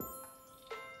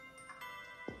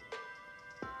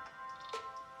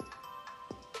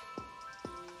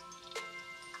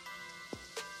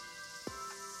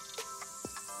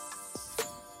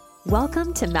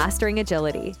Welcome to Mastering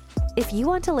Agility. If you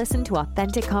want to listen to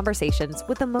authentic conversations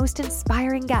with the most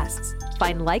inspiring guests,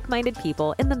 find like-minded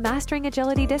people in the Mastering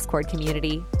Agility Discord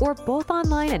community, or both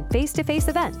online and face-to-face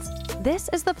events, this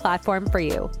is the platform for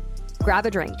you. Grab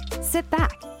a drink, sit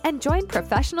back, and join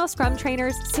professional Scrum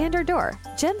trainers Sander Dorr,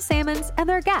 Jim Sammons, and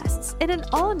their guests in an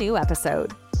all-new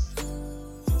episode.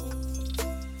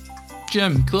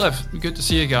 Jim, Cliff, good to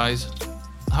see you guys.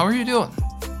 How are you doing?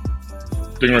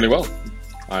 Doing really well.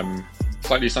 I'm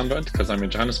slightly sunburnt because I'm in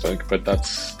Johannesburg, but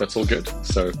that's all good.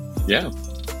 So yeah,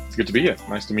 it's good to be here.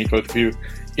 Nice to meet both of you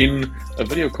in a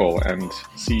video call and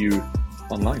see you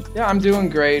online. Yeah, I'm doing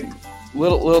great.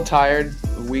 Little tired,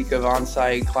 a week of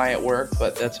on-site client work,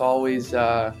 but that's always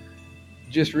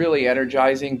just really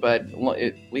energizing. But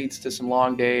it leads to some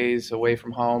long days away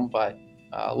from home. But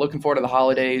looking forward to the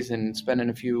holidays and spending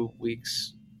a few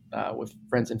weeks with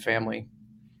friends and family.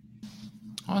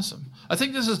 Awesome. I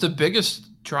think this is the biggest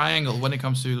triangle when it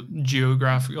comes to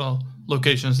geographical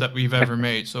locations that we've ever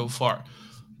made so far.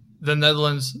 The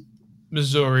Netherlands,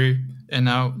 Missouri, and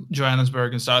now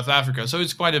Johannesburg in South Africa. So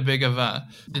it's quite a big of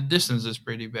the distance is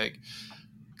pretty big.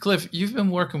 Cliff, you've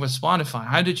been working with Spotify.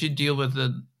 How did you deal with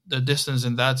the distance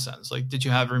in that sense? Like, did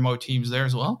you have remote teams there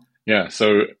as well? Yeah.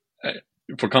 So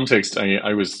for context,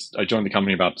 I joined the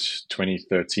company about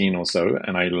 2013 or so,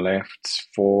 and I left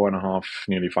 4.5,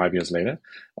 nearly 5 years later.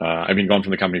 I've been gone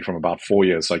from the company from about 4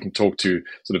 years, so I can talk to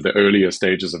sort of the earlier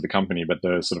stages of the company, but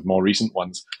the sort of more recent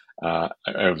ones, I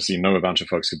obviously know a bunch of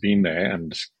folks who've been there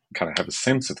and kind of have a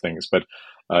sense of things, but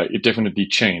it definitely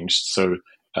changed. So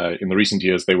in the recent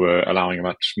years, they were allowing a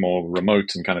much more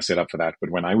remote and kind of set up for that.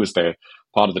 But when I was there,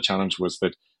 part of the challenge was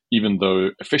that even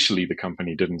though officially the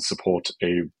company didn't support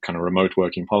a kind of remote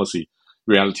working policy,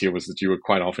 reality was that you were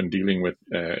quite often dealing with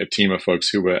a team of folks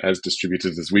who were as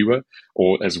distributed as we were,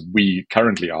 or as we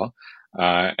currently are.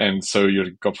 And so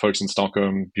you've got folks in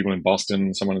Stockholm, people in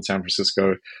Boston, someone in San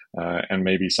Francisco, and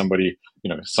maybe somebody,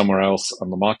 somewhere else on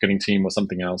the marketing team or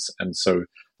something else. And so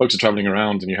folks are traveling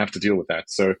around and you have to deal with that.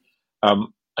 So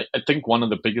I think one of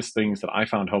the biggest things that I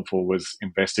found helpful was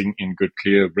investing in good,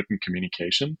 clear written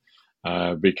communication.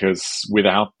 Because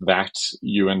without that,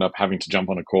 you end up having to jump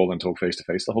on a call and talk face to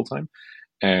face the whole time.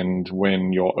 And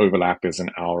when your overlap is an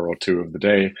hour or two of the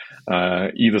day,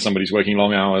 either somebody's working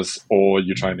long hours or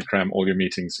you're trying to cram all your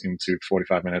meetings into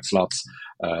 45-minute slots,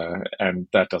 and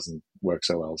that doesn't work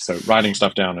so well. So writing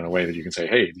stuff down in a way that you can say,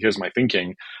 hey, here's my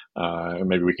thinking,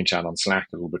 maybe we can chat on Slack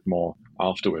a little bit more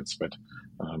afterwards, but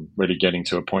really getting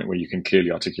to a point where you can clearly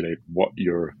articulate what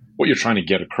you're trying to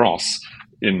get across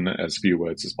in as few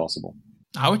words as possible.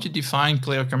 How would you define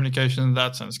clear communication in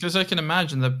that sense? Because I can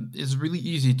imagine that it's really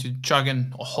easy to chug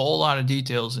in a whole lot of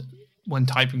details when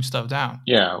typing stuff down.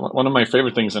 Yeah, one of my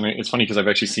favorite things, and it's funny because I've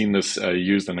actually seen this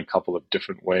used in a couple of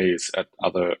different ways at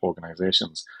other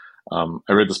organizations. I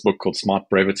read this book called Smart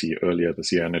Brevity earlier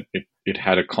this year, and it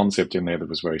had a concept in there that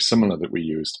was very similar that we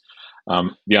used.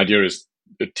 The idea is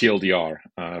TLDR,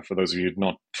 for those of you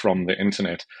not from the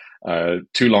internet.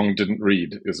 Too long didn't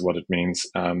read is what it means.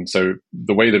 So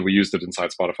the way that we used it inside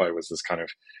Spotify was this kind of,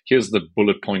 here's the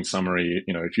bullet point summary.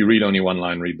 If you read only one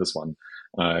line, read this one,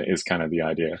 is kind of the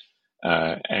idea.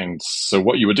 And so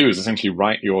what you would do is essentially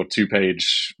write your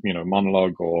 2-page,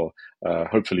 monologue, or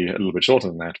hopefully a little bit shorter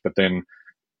than that, but then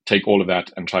take all of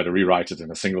that and try to rewrite it in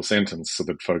a single sentence so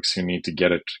that folks who need to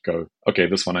get it go, okay,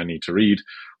 this one I need to read,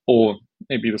 or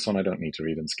maybe this one I don't need to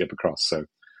read and skip across. So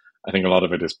I think a lot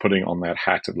of it is putting on that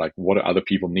hat of like, what do other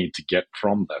people need to get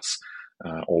from this?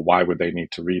 Or why would they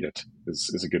need to read it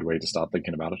is a good way to start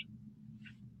thinking about it.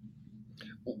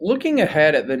 Looking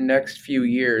ahead at the next few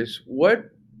years, what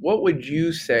would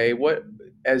you say, what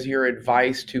as your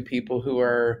advice to people who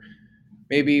are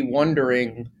maybe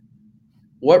wondering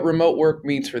what remote work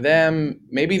means for them?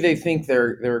 Maybe they think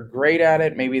they're great at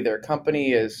it. Maybe their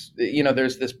company is,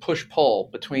 there's this push-pull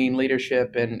between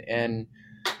leadership and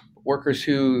workers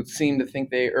who seem to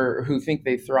think who think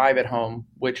they thrive at home,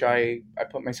 which I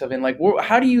put myself in. Like,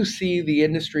 how do you see the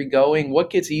industry going? What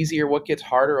gets easier? What gets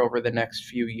harder over the next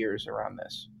few years around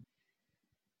this?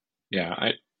 Yeah,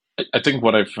 I think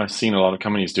what I've seen a lot of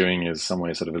companies doing is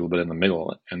somewhere sort of a little bit in the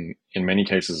middle. And in many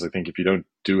cases, I think if you don't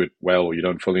do it well, or you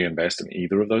don't fully invest in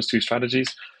either of those two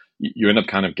strategies, you end up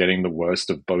kind of getting the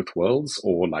worst of both worlds,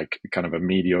 or like kind of a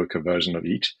mediocre version of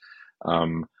each.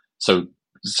 So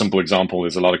simple example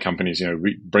is a lot of companies,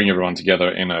 bring everyone together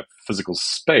in a physical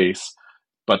space,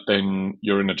 but then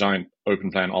you're in a giant open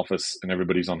plan office and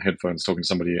everybody's on headphones talking to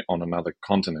somebody on another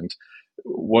continent.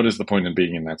 What is the point in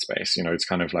being in that space? It's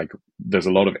kind of like there's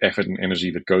a lot of effort and energy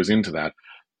that goes into that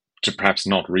to perhaps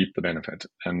not reap the benefit.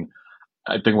 And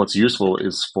I think what's useful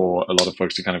is for a lot of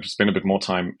folks to kind of spend a bit more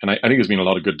time, and I think there's been a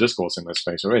lot of good discourse in this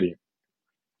space already.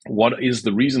 What is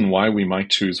the reason why we might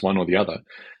choose one or the other?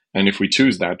 And if we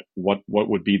choose that, what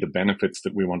would be the benefits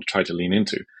that we want to try to lean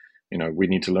into? We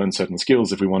need to learn certain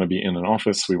skills if we want to be in an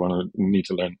office. We need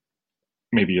to learn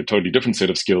maybe a totally different set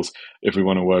of skills if we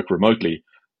want to work remotely.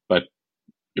 But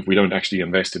if we don't actually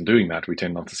invest in doing that, we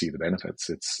tend not to see the benefits.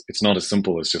 It's not as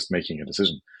simple as just making a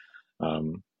decision.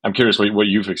 I'm curious what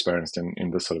you've experienced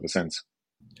in this sort of a sense.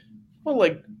 Well,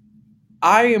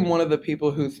 I am one of the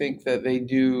people who think that they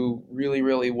do really,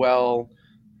 really well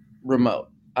remote.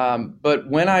 But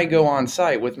when I go on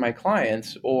site with my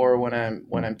clients, or when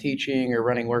I'm teaching or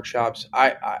running workshops,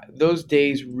 those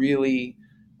days really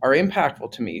are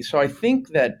impactful to me. So I think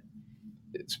that,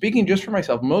 speaking just for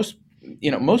myself, most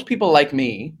people like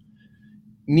me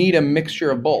need a mixture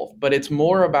of both, but it's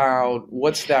more about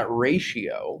what's that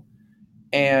ratio.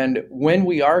 And when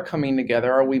we are coming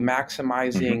together, are we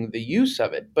maximizing the use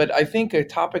of it? But I think a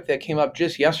topic that came up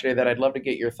just yesterday that I'd love to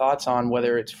get your thoughts on,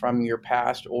 whether it's from your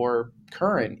past or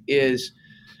current, is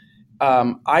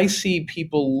I see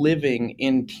people living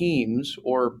in Teams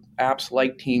or apps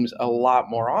like Teams a lot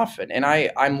more often. And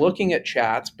I'm looking at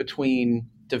chats between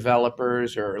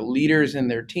developers or leaders in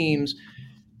their teams,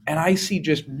 and I see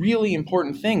just really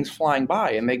important things flying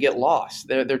by, and they get lost.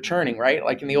 They're churning, right?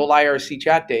 Like in the old IRC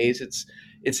chat days,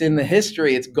 it's in the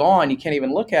history, it's gone, you can't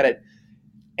even look at it.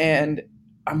 And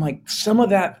I'm like, some of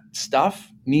that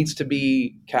stuff needs to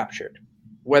be captured,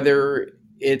 whether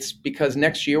it's because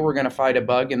next year we're going to fight a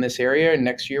bug in this area, and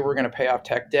next year we're going to pay off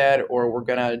tech debt, or we're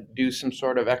going to do some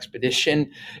sort of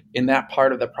expedition in that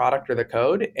part of the product or the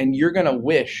code, and you're going to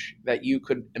wish that you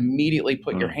could immediately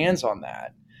put your hands on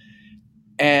that.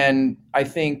 And I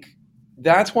think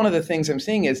that's one of the things I'm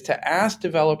seeing, is to ask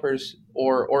developers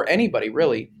or anybody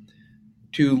really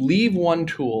to leave one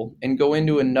tool and go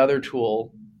into another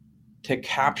tool to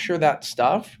capture that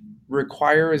stuff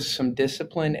requires some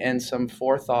discipline and some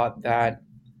forethought that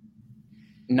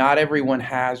not everyone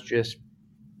has just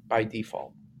by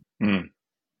default. I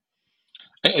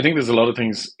think there's a lot of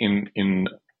things in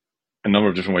a number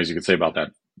of different ways you could say about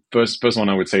that. First one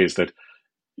I would say is that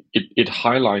it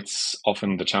highlights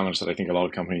often the challenge that I think a lot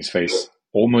of companies face.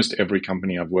 Almost every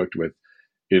company I've worked with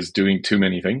is doing too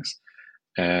many things.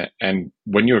 And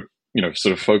when you're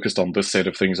sort of focused on this set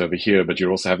of things over here, but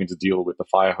you're also having to deal with the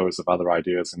fire hose of other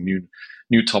ideas and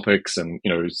new topics, and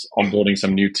onboarding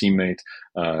some new teammate,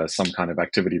 some kind of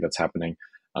activity that's happening,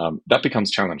 that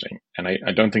becomes challenging. And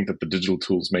I don't think that the digital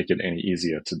tools make it any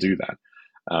easier to do that.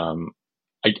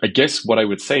 I guess what I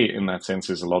would say in that sense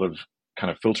is a lot of kind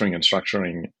of filtering and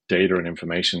structuring data and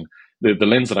information. The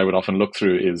lens that I would often look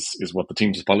through is what the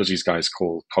team topologies guys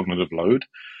call cognitive load.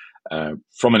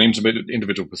 From an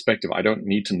individual perspective, I don't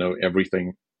need to know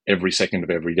everything every second of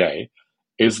every day.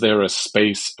 Is there a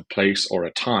space, a place, or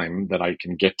a time that I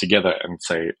can get together and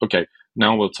say, okay,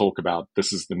 now we'll talk about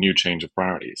this is the new change of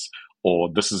priorities, or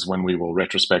this is when we will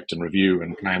retrospect and review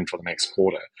and plan for the next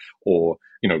quarter, or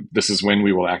this is when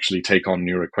we will actually take on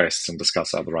new requests and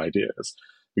discuss other ideas.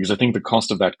 Because I think the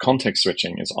cost of that context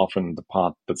switching is often the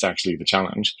part that's actually the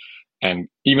challenge. And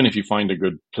even if you find a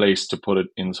good place to put it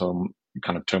in some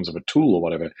kind of terms of a tool or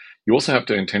whatever, you also have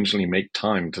to intentionally make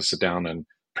time to sit down and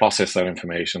process that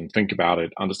information, think about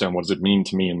it, understand what does it mean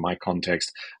to me in my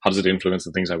context, how does it influence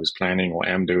the things I was planning or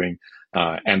am doing,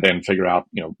 and then figure out,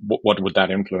 what would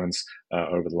that influence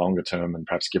over the longer term, and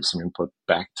perhaps give some input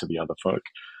back to the other folk.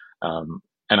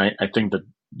 And I think that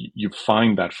you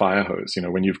find that fire hose,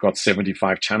 when you've got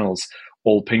 75 channels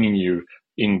all pinging you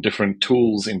in different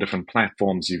tools, in different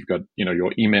platforms. You've got,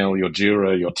 your email, your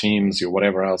Jira, your Teams, your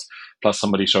whatever else, plus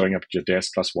somebody showing up at your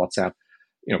desk, plus WhatsApp.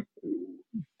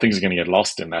 Things are going to get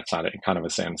lost in that kind of a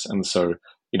sense. And so,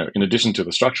 in addition to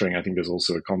the structuring, I think there's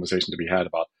also a conversation to be had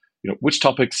about, which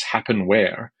topics happen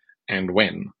where and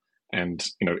when, and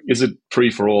is it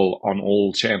free for all on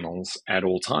all channels at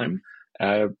all time?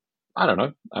 I don't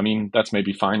know. I mean, that's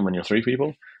maybe fine when you're 3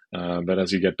 people, but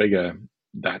as you get bigger,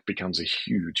 that becomes a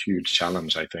huge, huge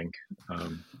challenge, I think.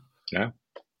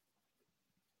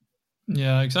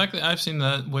 Yeah, exactly. I've seen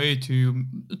that way too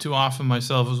often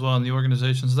myself as well in the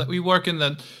organizations that we work in,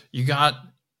 that you got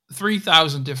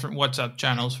 3,000 different WhatsApp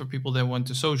channels for people that want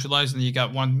to socialize, and then you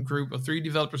got one group of 3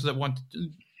 developers that want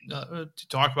to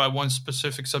talk about one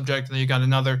specific subject, and then you got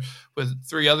another with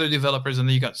 3 other developers, and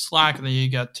then you got Slack, and then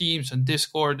you got Teams and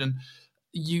Discord, and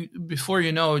before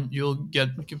you know it, you'll get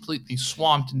completely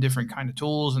swamped in different kind of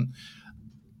tools. And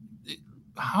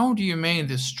how do you maintain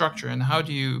this structure, and how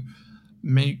do you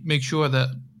make sure that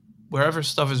wherever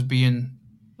stuff is being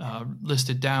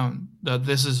listed down, that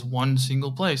this is one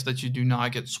single place, that you do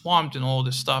not get swamped in all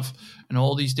this stuff and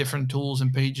all these different tools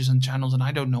and pages and channels and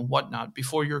I don't know whatnot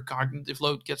before your cognitive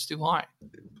load gets too high.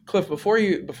 Cliff, before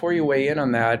you weigh in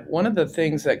on that, one of the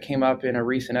things that came up in a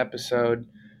recent episode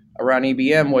around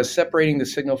EBM was separating the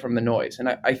signal from the noise. And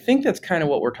I think that's kind of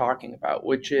what we're talking about,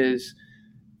 which is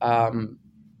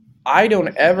I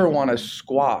don't ever want to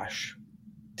squash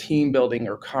team building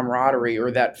or camaraderie or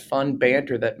that fun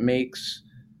banter that makes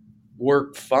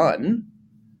work fun.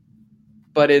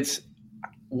 But it's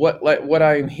what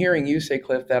I'm hearing you say,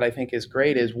 Cliff, that I think is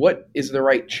great is what is the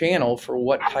right channel for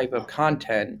what type of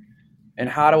content, and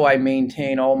how do I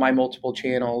maintain all my multiple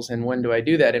channels, and when do I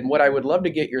do that? And what I would love to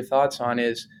get your thoughts on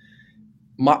is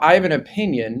I have an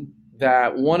opinion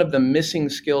that one of the missing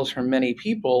skills for many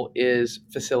people is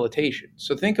facilitation.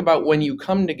 So think about when you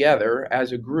come together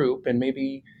as a group and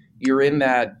maybe you're in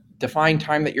that defined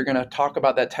time that you're going to talk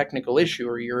about that technical issue,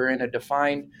 or you're in a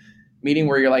defined meeting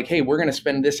where you're like, hey, we're going to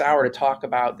spend this hour to talk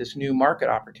about this new market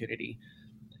opportunity.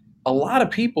 A lot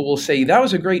of people will say, that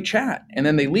was a great chat, and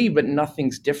then they leave, but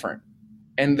nothing's different.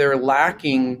 And they're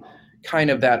lacking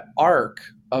kind of that arc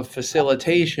of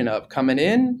facilitation of coming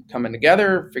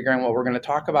together, figuring out what we're going to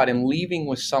talk about, and leaving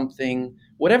with something,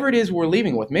 whatever it is we're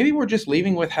leaving with. Maybe we're just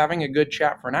leaving with having a good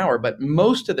chat for an hour, but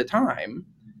most of the time,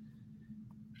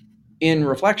 in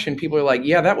reflection, people are like,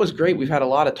 yeah, that was great. We've had a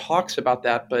lot of talks about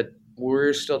that, but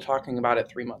we're still talking about it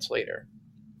 3 months later.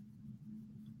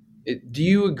 Do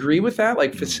you agree with that?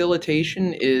 Like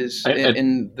facilitation is,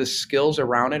 and the skills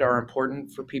around it are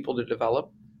important for people to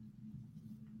develop?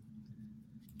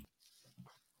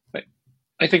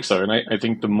 I think so. And I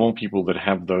think the more people that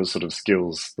have those sort of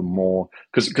skills, the more,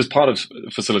 because part of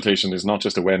facilitation is not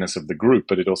just awareness of the group,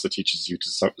 but it also teaches you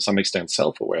to some extent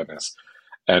self-awareness.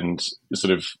 And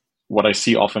sort of what I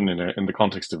see often in the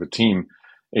context of a team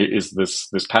is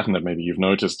this pattern that maybe you've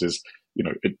noticed is,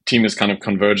 a team is kind of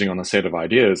converging on a set of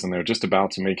ideas and they're just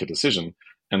about to make a decision.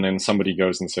 And then somebody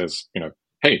goes and says,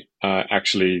 hey,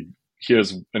 actually,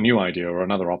 here's a new idea or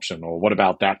another option, or what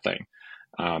about that thing?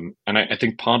 And I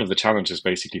think part of the challenge is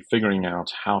basically figuring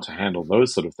out how to handle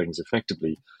those sort of things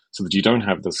effectively so that you don't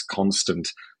have this constant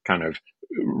kind of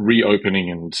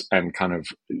reopening and kind of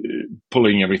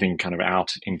pulling everything kind of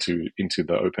out into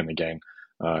the open again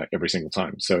every single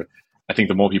time. So I think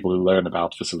the more people who learn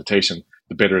about facilitation,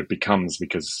 the better it becomes,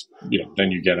 because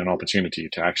then you get an opportunity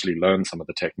to actually learn some of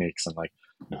the techniques. And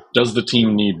does the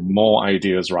team need more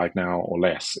ideas right now or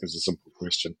less is a simple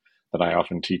question that I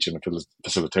often teach in a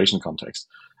facilitation context.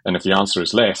 And if the answer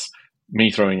is less,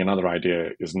 me throwing another idea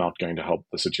is not going to help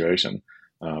the situation.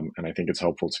 And I think it's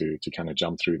helpful to kind of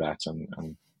jump through that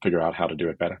and figure out how to do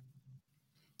it better.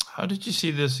 How did you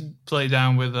see this play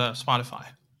down with Spotify?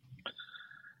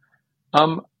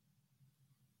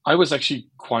 I was actually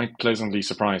quite pleasantly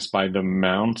surprised by the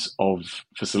amount of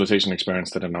facilitation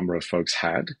experience that a number of folks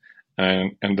had,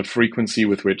 and the frequency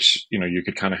with which, you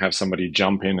could kind of have somebody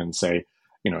jump in and say,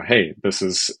 hey, this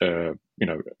is, we're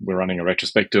running a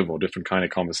retrospective or different kind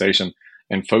of conversation.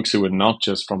 And folks who were not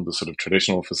just from the sort of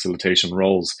traditional facilitation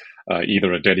roles,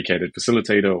 either a dedicated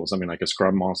facilitator or something like a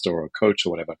scrum master or a coach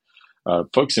or whatever,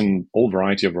 folks in all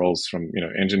variety of roles, from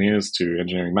engineers to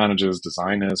engineering managers,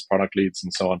 designers, product leads,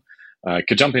 and so on,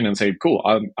 could jump in and say, cool,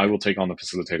 I will take on the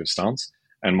facilitative stance.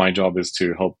 And my job is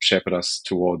to help shepherd us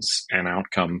towards an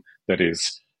outcome that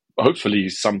is hopefully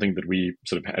something that we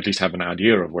sort of at least have an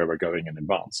idea of where we're going in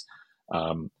advance.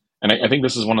 And I think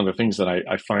this is one of the things that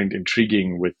I find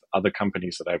intriguing with other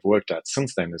companies that I've worked at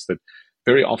since then, is that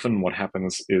very often what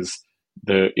happens is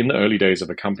in the early days of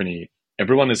a company,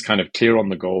 everyone is kind of clear on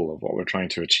the goal of what we're trying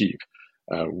to achieve,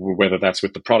 whether that's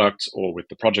with the product or with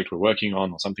the project we're working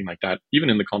on or something like that, even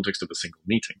in the context of a single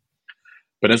meeting.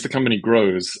 But as the company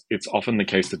grows, it's often the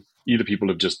case that either people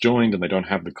have just joined and they don't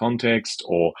have the context,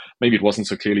 or maybe it wasn't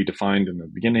so clearly defined in the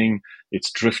beginning.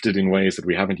 It's drifted in ways that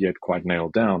we haven't yet quite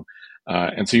nailed down.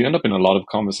 And so you end up in a lot of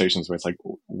conversations where it's like,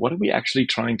 what are we actually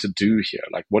trying to do here?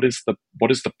 Like, what is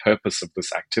the purpose of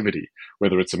this activity,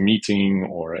 whether it's a meeting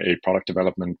or a product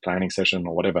development planning session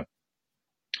or whatever?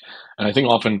 And I think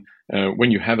often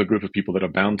when you have a group of people that are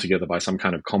bound together by some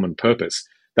kind of common purpose,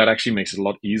 that actually makes it a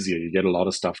lot easier. You get a lot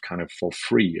of stuff kind of for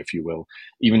free, if you will,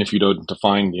 even if you don't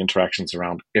define the interactions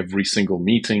around every single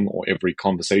meeting or every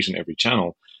conversation, every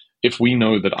channel. If we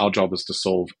know that our job is to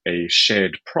solve a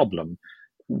shared problem,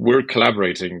 we're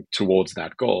collaborating towards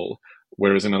that goal.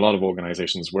 Whereas in a lot of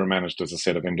organizations, we're managed as a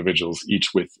set of individuals, each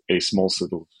with a small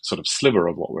sort of sliver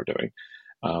of what we're doing.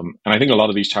 And I think a lot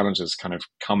of these challenges kind of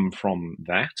come from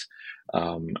that.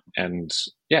 And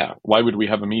yeah, why would we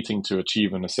have a meeting to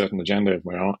achieve a certain agenda if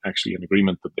we're not actually in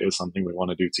agreement that there's something we want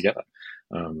to do together?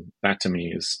 That to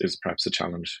me is perhaps a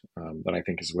challenge that I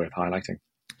think is worth highlighting.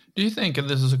 Do you think, and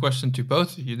this is a question to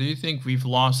both of you, do you think we've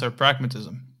lost our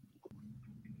pragmatism?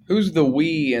 Who's the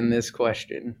we in this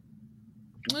question?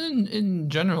 In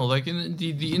general, like in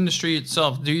the industry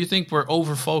itself, do you think we're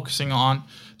over-focusing on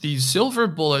these silver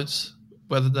bullets,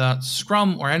 whether that's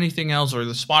Scrum or anything else, or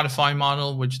the Spotify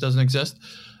model, which doesn't exist,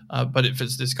 but it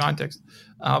fits this context?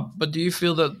 But do you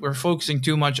feel that we're focusing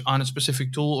too much on a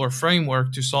specific tool or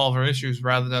framework to solve our issues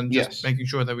rather than just making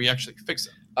sure that we actually fix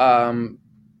them?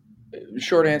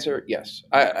 Short answer, yes.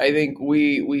 I think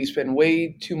we spend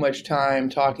way too much time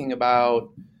talking about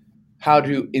how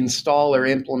to install or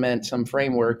implement some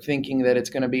framework, thinking that it's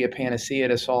going to be a panacea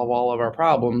to solve all of our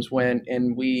problems.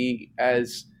 And we,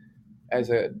 as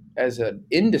an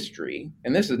industry,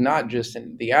 and this is not just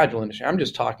in the agile industry, I'm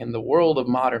just talking the world of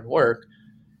modern work.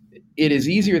 It is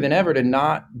easier than ever to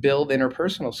not build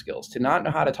interpersonal skills, to not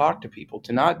know how to talk to people,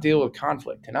 to not deal with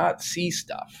conflict, to not see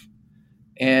stuff.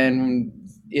 And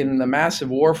in the massive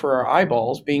war for our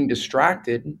eyeballs, being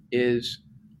distracted is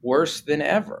worse than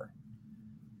ever.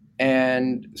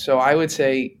 And so I would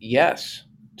say yes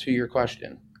to your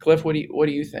question. Cliff, what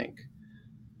do you think?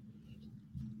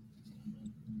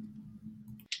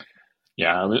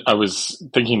 Yeah, I was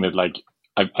thinking that like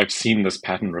I've seen this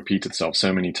pattern repeat itself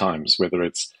so many times, whether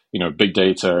it's, big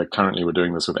data. Currently, we're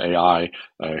doing this with AI.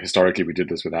 Historically, we did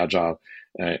this with Agile.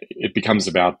 It becomes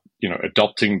about,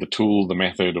 adopting the tool, the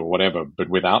method, or whatever, but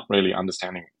without really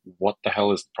understanding what the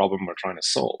hell is the problem we're trying to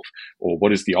solve, or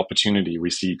what is the opportunity we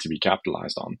see to be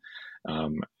capitalized on.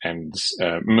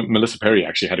 Melissa Perry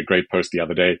actually had a great post the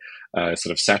other day,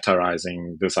 sort of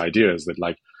satirizing this idea, is that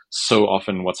like so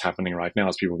often what's happening right now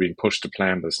is people being pushed to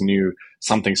plan this new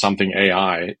something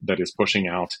AI that is pushing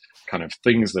out kind of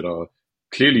things that are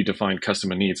clearly defined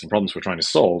customer needs and problems we're trying to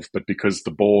solve, but because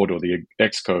the board or the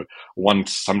exco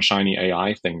wants some shiny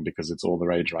AI thing because it's all the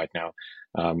rage right now,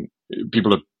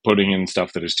 people are putting in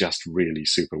stuff that is just really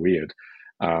super weird.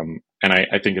 And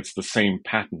I think it's the same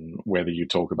pattern, whether you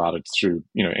talk about it through,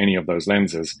 any of those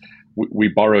lenses. We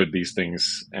borrowed these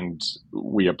things and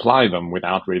we apply them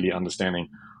without really understanding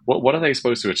what are they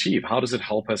supposed to achieve? How does it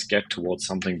help us get towards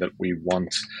something that we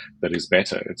want that is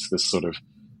better? It's this sort of,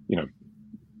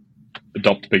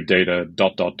 adopt big data, ...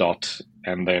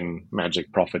 and then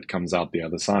magic profit comes out the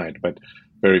other side. But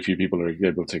very few people are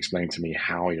able to explain to me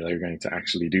how they're going to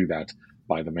actually do that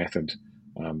by the method.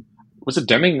 Was it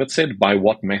Deming that said, by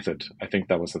what method? I think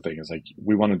that was the thing. It's like,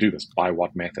 we want to do this, by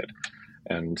what method?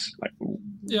 And like,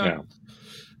 yeah.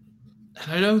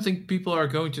 And I don't think people are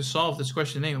going to solve this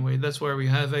question anyway. That's where we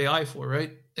have AI for,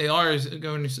 right? AI is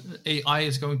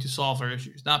going to solve our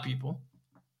issues, not people.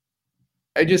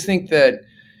 I just think that,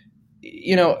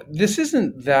 this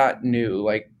isn't that new.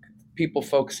 Like, people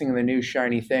focusing on the new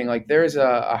shiny thing. Like, there's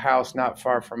a house not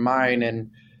far from mine, and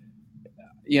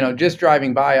just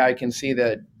driving by, I can see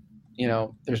that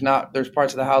there's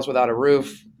parts of the house without a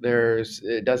roof.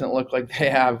 It doesn't look like they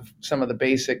have some of the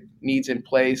basic needs in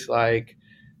place, like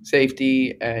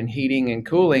safety and heating and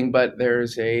cooling, but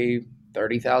there's a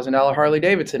 $30,000 Harley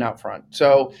Davidson out front.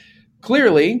 So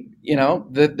clearly,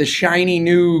 the shiny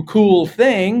new cool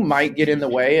thing might get in the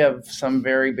way of some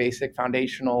very basic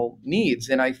foundational needs.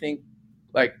 And I think,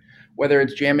 like, whether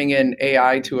it's jamming in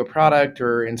AI to a product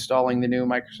or installing the new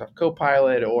Microsoft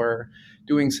Copilot or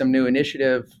doing some new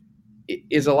initiative,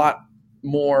 is a lot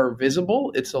more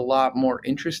visible. It's a lot more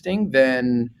interesting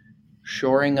than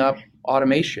shoring up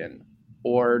automation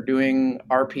or doing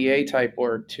RPA type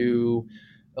work to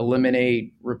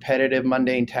eliminate repetitive,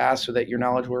 mundane tasks so that your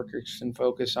knowledge workers can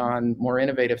focus on more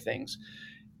innovative things.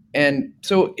 And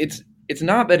so it's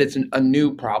not that it's a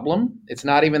new problem. It's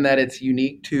not even that it's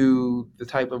unique to the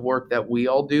type of work that we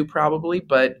all do, probably.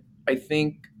 But I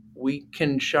think we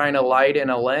can shine a light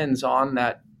and a lens on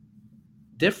that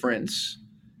difference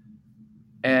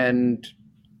and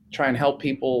try and help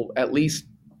people at least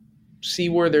see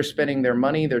where they're spending their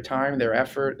money, their time, their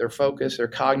effort, their focus, their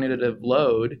cognitive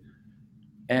load,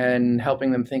 and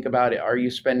helping them think about it. Are you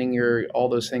spending all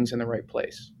those things in the right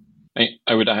place?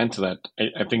 I would add to that.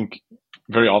 I think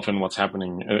very often what's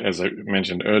happening, as I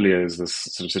mentioned earlier, is this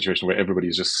sort of situation where everybody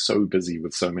is just so busy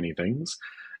with so many things.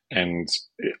 And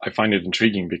I find it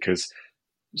intriguing because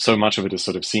so much of it is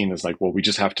sort of seen as like, well, we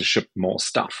just have to ship more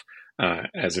stuff,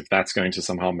 as if that's going to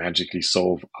somehow magically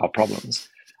solve our problems.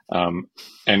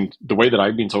 And the way that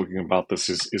I've been talking about this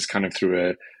is kind of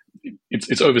through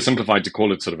it's oversimplified to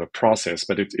call it sort of a process,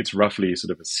 but it's roughly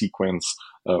sort of a sequence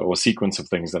or sequence of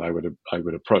things that I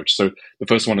would approach. So the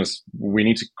first one is we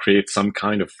need to create some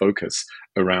kind of focus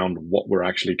around what we're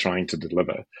actually trying to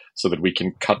deliver, so that we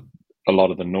can cut a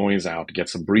lot of the noise out, get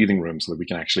some breathing room, so that we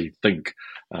can actually think.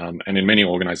 And in many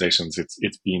organizations,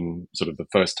 it's been sort of the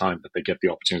first time that they get the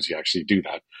opportunity to actually do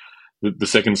that. The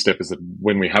second step is that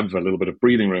when we have a little bit of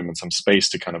breathing room and some space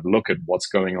to kind of look at what's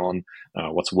going on,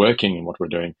 what's working and what we're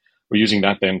doing, we're using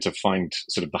that then to find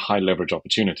sort of the high leverage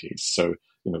opportunities. So,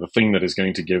 the thing that is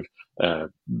going to give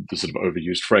the sort of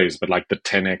overused phrase, but like the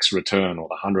 10x return or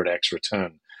the 100x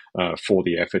return for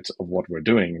the effort of what we're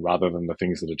doing, rather than the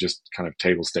things that are just kind of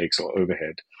table stakes or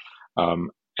overhead.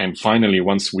 And finally,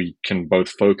 once we can both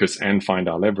focus and find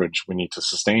our leverage, we need to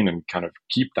sustain and kind of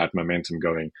keep that momentum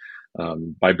going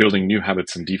by building new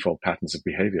habits and default patterns of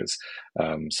behaviors,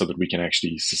 so that we can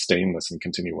actually sustain this and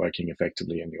continue working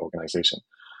effectively in the organization.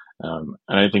 And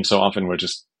I think so often we're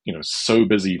just, so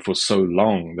busy for so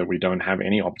long that we don't have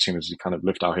any opportunity to kind of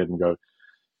lift our head and go,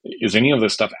 is any of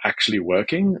this stuff actually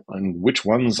working, and which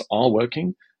ones are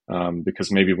working?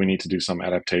 Because maybe we need to do some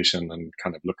adaptation and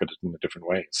kind of look at it in a different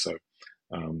way. So,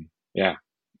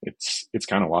 it's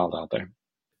kind of wild out there.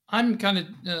 I'm kind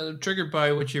of triggered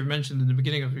by what you mentioned in the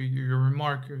beginning of your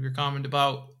remark or your comment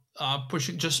about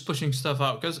pushing stuff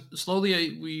out, because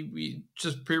slowly we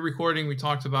just pre-recording, we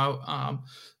talked about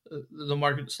the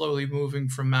market slowly moving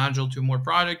from agile to more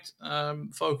product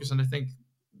focus, and I think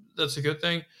that's a good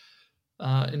thing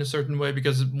in a certain way,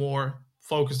 because it's more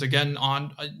focused again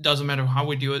on, it doesn't matter how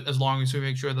we do it as long as we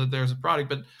make sure that there's a product.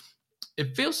 But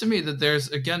it feels to me that there's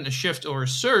again a shift or a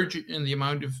surge in the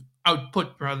amount of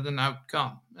output rather than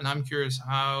outcome, and I'm curious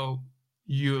how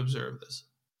you observe this.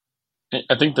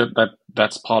 I think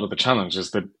that's part of the challenge,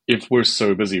 is that if we're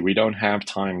so busy, we don't have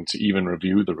time to even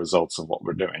review the results of what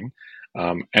we're doing.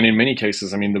 And in many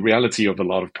cases, I mean, the reality of a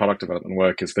lot of product development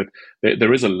work is that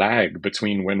there is a lag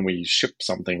between when we ship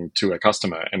something to a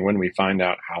customer and when we find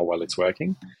out how well it's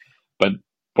working. But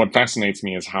what fascinates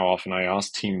me is how often I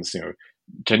ask teams,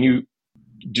 do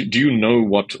you know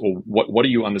what do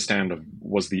you understand of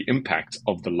was the impact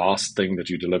of the last thing that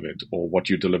you delivered or what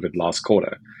you delivered last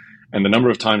quarter? And the number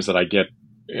of times that I get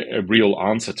a real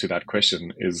answer to that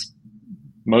question is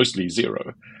mostly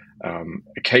zero.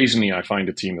 Occasionally I find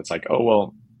a team that's like, oh,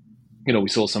 well, we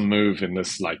saw some move in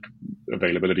this like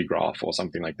availability graph or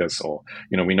something like this, or,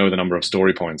 we know the number of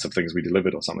story points of things we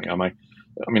delivered or something.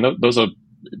 Those are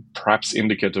perhaps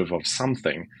indicative of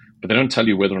something, but they don't tell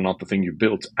you whether or not the thing you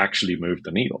built actually moved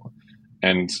the needle.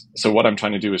 And so what I'm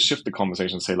trying to do is shift the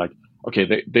conversation and say like, okay,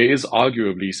 there is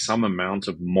arguably some amount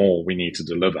of more we need to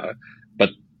deliver, but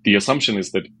the assumption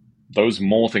is that those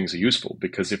more things are useful,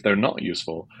 because if they're not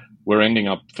useful, we're ending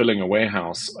up filling a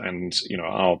warehouse and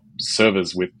our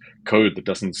servers with code that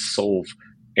doesn't solve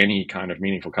any kind of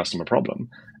meaningful customer problem,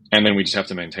 and then we just have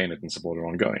to maintain it and support it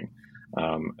ongoing.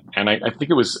 And I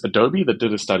think it was Adobe that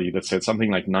did a study that said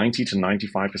something like 90 to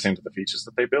 95% of the features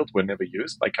that they built were never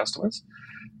used by customers.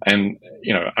 And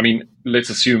let's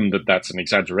assume that that's an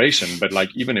exaggeration, but like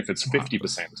even if it's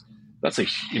 50%, that's an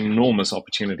enormous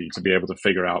opportunity to be able to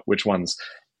figure out which ones,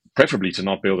 preferably to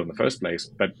not build in the first place,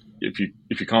 but if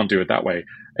you can't do it that way,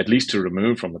 at least to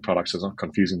remove from the product so it's not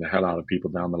confusing the hell out of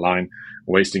people down the line,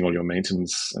 wasting all your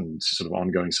maintenance and sort of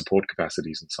ongoing support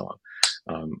capacities and so on.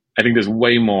 I think there's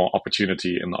way more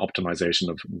opportunity in the optimization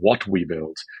of what we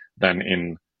build than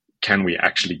in can we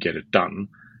actually get it done.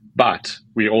 But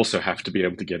we also have to be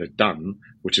able to get it done,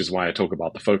 which is why I talk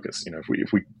about the focus.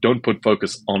 If we don't put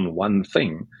focus on one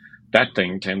thing, that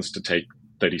thing tends to take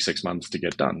 36 months to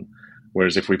get done.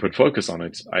 Whereas if we put focus on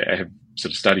it, I have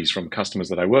sort of studies from customers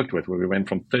that I worked with where we went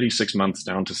from 36 months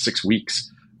down to 6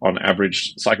 weeks on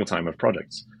average cycle time of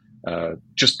projects,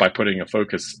 just by putting a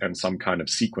focus and some kind of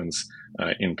sequence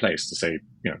in place to say,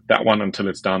 that one until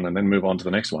it's done and then move on to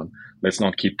the next one. Let's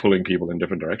not keep pulling people in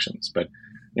different directions. But,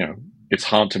 it's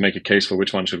hard to make a case for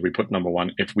which one should we put number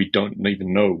one if we don't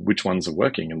even know which ones are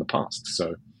working in the past.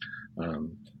 So,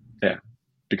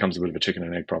 becomes a bit of a chicken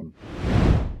and egg problem.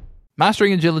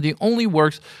 Mastering agility only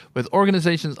works with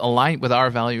organizations aligned with our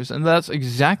values, and that's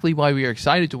exactly why we are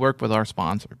excited to work with our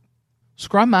sponsor.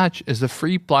 Scrum Match is the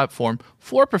free platform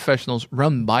for professionals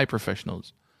run by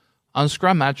professionals. On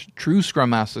Scrum Match, true Scrum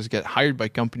Masters get hired by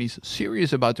companies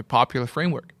serious about the popular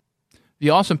framework. The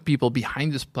awesome people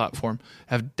behind this platform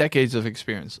have decades of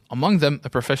experience, among them a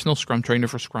professional Scrum trainer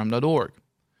for Scrum.org.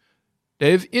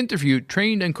 They have interviewed,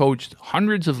 trained, and coached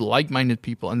hundreds of like-minded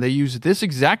people, and they use this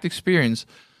exact experience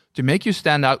to make you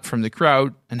stand out from the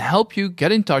crowd and help you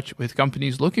get in touch with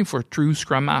companies looking for true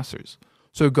Scrum Masters.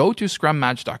 So go to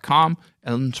scrummatch.com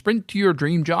and sprint to your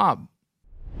dream job.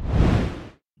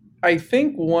 I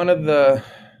think one of the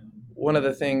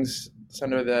things,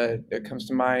 Sandra, that comes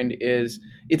to mind is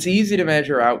it's easy to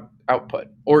measure output,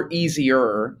 or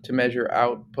easier to measure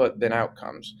output than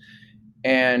outcomes.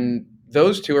 And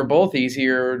those two are both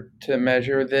easier to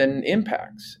measure than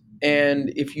impacts.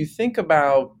 And if you think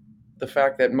about the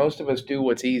fact that most of us do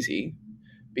what's easy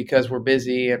because we're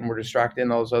busy and we're distracted in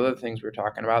those other things we're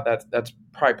talking about, that's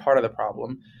probably part of the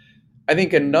problem. I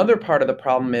think another part of the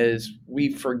problem is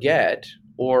we forget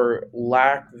or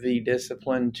lack the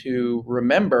discipline to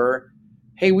remember,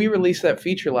 hey, we released that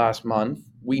feature last month.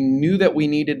 We knew that we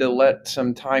needed to let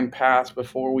some time pass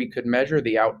before we could measure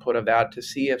the output of that to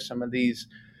see if some of these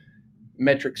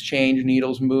metrics changed,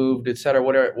 needles moved, et cetera,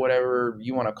 whatever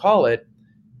you want to call it,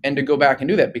 and to go back and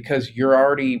do that because you're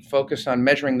already focused on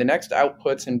measuring the next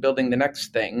outputs and building the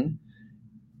next thing.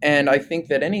 And I think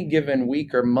that any given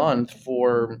week or month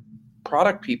for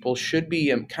product people should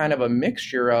be kind of a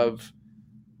mixture of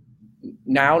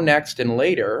now, next, and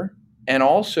later, and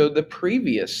also the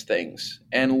previous things,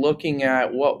 and looking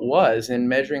at what was and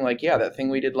measuring like, yeah, that thing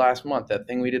we did last month, that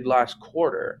thing we did last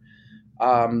quarter.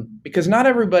 Because not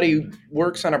everybody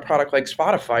works on a product like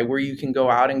Spotify where you can go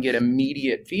out and get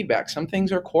immediate feedback. Some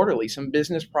things are quarterly. Some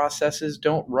business processes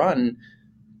don't run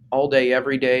all day,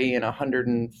 every day in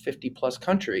 150 plus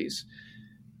countries.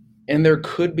 And there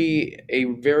could be a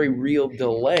very real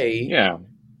delay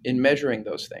in measuring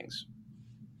those things.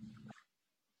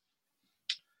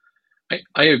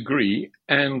 I agree.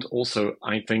 And also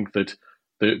I think that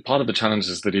the part of the challenge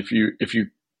is that if you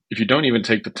don't even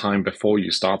take the time before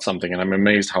you start something, and I'm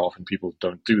amazed how often people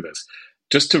don't do this,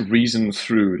 just to reason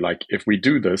through, like, if we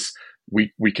do this,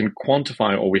 we can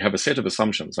quantify, or we have a set of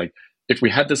assumptions. Like, if we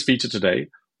had this feature today,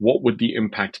 what would the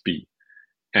impact be?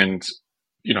 And,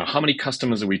 how many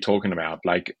customers are we talking about?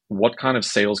 Like, what kind of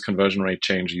sales conversion rate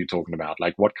change are you talking about?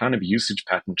 Like, what kind of usage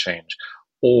pattern change?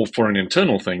 Or for an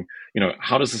internal thing,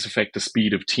 how does this affect the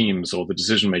speed of teams or the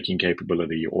decision-making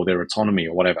capability or their autonomy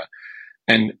or whatever?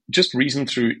 And just reason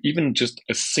through even just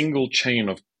a single chain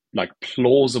of like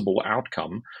plausible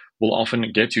outcome will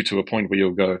often get you to a point where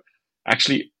you'll go,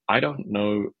 actually, I don't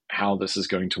know how this is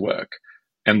going to work.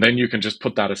 And then you can just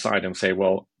put that aside and say,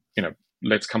 well,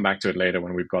 let's come back to it later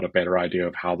when we've got a better idea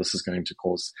of how this is going to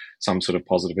cause some sort of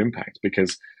positive impact.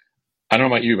 Because I don't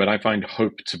know about you, but I find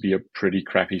hope to be a pretty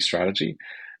crappy strategy.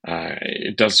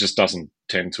 It just doesn't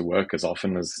tend to work as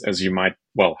often as you might,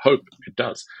 hope it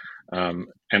does.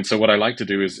 And so what I like to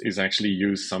do is actually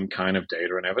use some kind of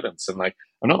data and evidence. And like,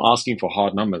 I'm not asking for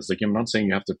hard numbers. Like, I'm not saying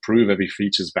you have to prove every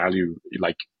feature's value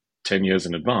like 10 years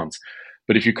in advance.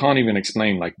 But if you can't even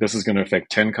explain, like, this is going to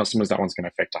affect 10 customers, that one's going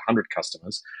to affect 100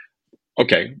 customers.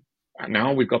 Okay,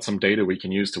 now we've got some data we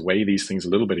can use to weigh these things a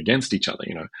little bit against each other.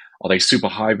 Are they super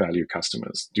high value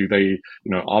customers? Do they,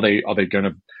 are they going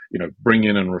to, bring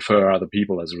in and refer other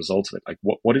people as a result of it? Like,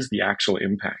 what is the actual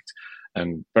impact?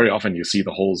 And very often you see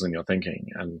the holes in your thinking.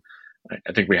 And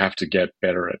I think we have to get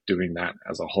better at doing that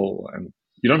as a whole. And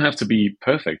you don't have to be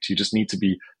perfect. You just need to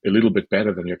be a little bit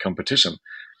better than your competition.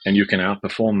 And you can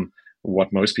outperform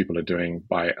what most people are doing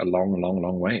by a long, long,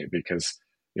 long way, because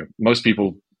most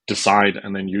people decide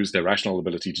and then use their rational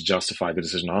ability to justify the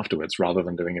decision afterwards rather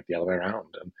than doing it the other way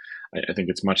around. And I think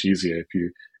it's much easier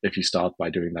if you start by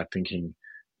doing that thinking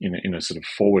in a sort of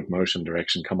forward motion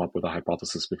direction, come up with a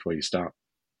hypothesis before you start.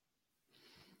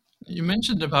 You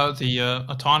mentioned about the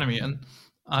autonomy, and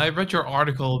I read your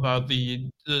article about the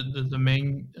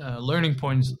main learning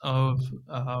points of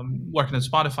working at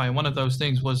Spotify, and one of those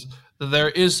things was that there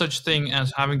is such thing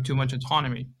as having too much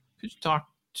autonomy. Could you talk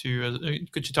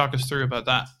us through about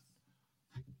that?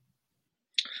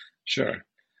 Sure.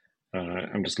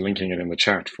 I'm just linking it in the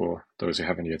chat for those who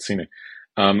haven't yet seen it.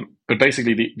 But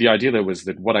basically, the idea there was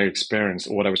that what I experienced,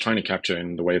 or what I was trying to capture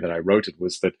in the way that I wrote it,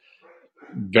 was that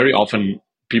very often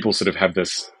people sort of have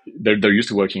this, they're used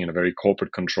to working in a very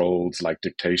corporate controlled, like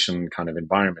dictation kind of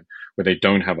environment where they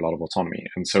don't have a lot of autonomy.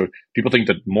 And so people think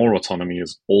that more autonomy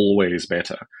is always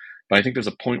better. But I think there's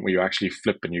a point where you actually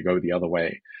flip and you go the other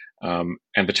way. And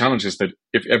the challenge is that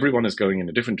if everyone is going in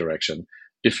a different direction,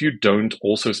 if you don't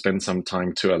also spend some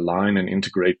time to align and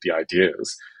integrate the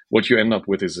ideas, what you end up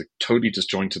with is a totally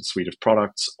disjointed suite of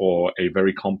products or a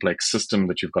very complex system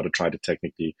that you've got to try to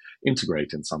technically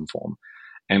integrate in some form.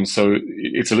 And so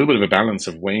it's a little bit of a balance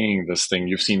of weighing this thing.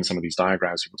 You've seen some of these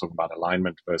diagrams, people talk about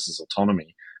alignment versus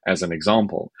autonomy as an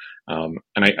example. And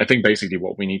I think basically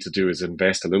what we need to do is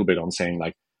invest a little bit on saying,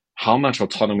 like, how much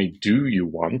autonomy do you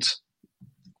want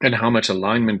and how much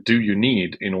alignment do you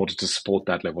need in order to support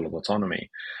that level of autonomy?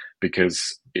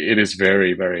 because it is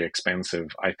very, very expensive,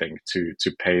 I think, to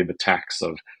pay the tax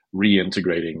of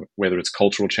reintegrating, whether it's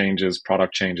cultural changes,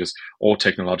 product changes, or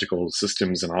technological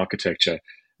systems and architecture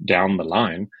down the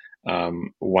line,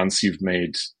 once you've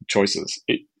made choices.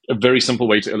 A very simple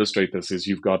way to illustrate this is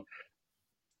you've got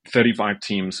 35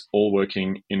 teams all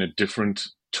working in a different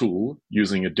tool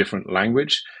using a different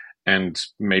language and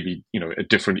maybe a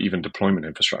different even deployment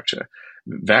infrastructure.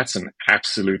 That's an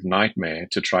absolute nightmare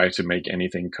to try to make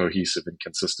anything cohesive and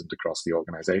consistent across the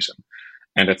organization.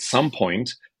 And at some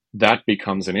point, that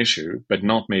becomes an issue, but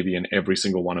not maybe in every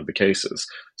single one of the cases.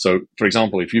 So, for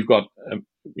example, if you've got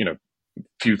a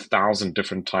few thousand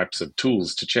different types of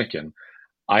tools to check in,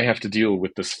 I have to deal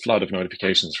with this flood of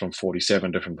notifications from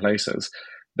 47 different places.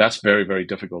 That's very, very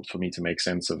difficult for me to make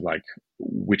sense of, like,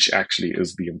 which actually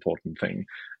is the important thing.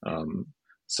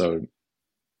 So,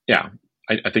 yeah,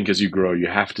 I think as you grow, you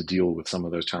have to deal with some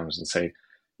of those challenges and say,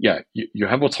 yeah, you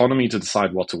have autonomy to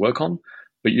decide what to work on,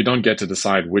 but you don't get to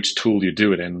decide which tool you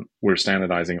do it in. We're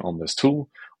standardizing on this tool,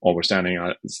 or we're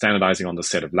standardizing on the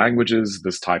set of languages,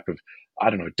 this type of,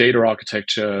 data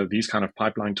architecture, these kind of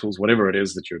pipeline tools, whatever it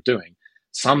is that you're doing.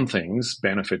 Some things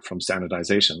benefit from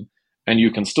standardization, and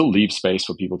you can still leave space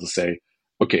for people to say,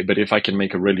 okay, but if I can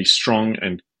make a really strong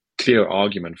and clear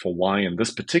argument for why in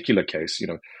this particular case,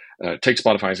 take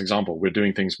Spotify as an example, we're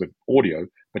doing things with audio,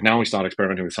 but now we start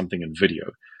experimenting with something in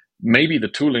video. Maybe the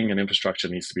tooling and infrastructure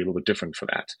needs to be a little bit different for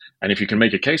that. And if you can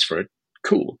make a case for it,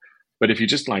 cool. But if you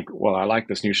just like, well, I like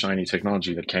this new shiny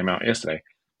technology that came out yesterday,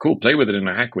 cool, play with it in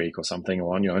a hack week or something,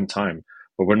 or on your own time.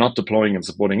 But we're not deploying and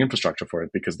supporting infrastructure for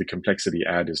it because the complexity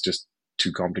add is just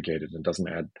too complicated and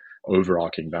doesn't add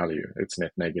overarching value. It's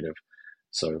net negative.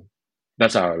 So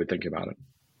that's how I would think about it.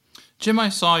 Jim, I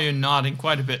saw you nodding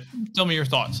quite a bit. Tell me your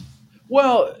thoughts.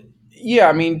 Well, yeah,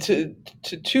 I mean, to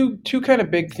two kind of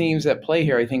big themes that play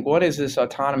here. I think one is this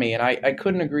autonomy, and I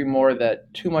couldn't agree more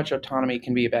that too much autonomy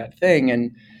can be a bad thing.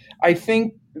 And I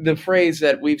think the phrase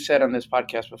that we've said on this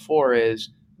podcast before is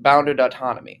bounded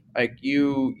autonomy. Like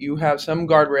you have some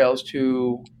guardrails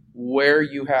to where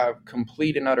you have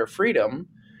complete and utter freedom,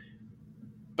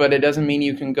 but it doesn't mean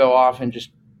you can go off and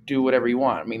just do whatever you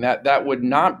want. I mean, that would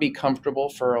not be comfortable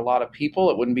for a lot of people.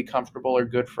 It wouldn't be comfortable or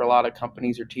good for a lot of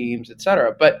companies or teams, et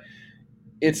cetera. But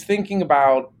it's thinking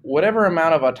about whatever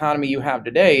amount of autonomy you have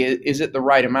today, is it the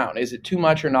right amount? Is it too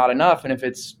much or not enough? And if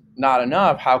it's not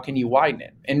enough, how can you widen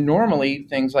it? And normally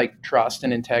things like trust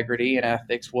and integrity and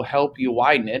ethics will help you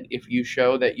widen it if you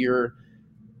show that you're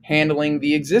handling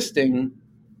the existing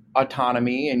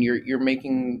autonomy and you're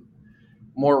making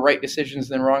more right decisions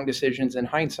than wrong decisions in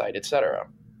hindsight, et cetera.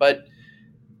 But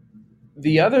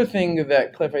the other thing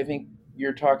that, Cliff, I think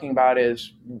you're talking about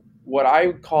is what I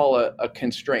would call a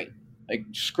constraint. Like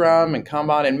Scrum and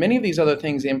Kanban and many of these other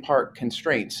things impart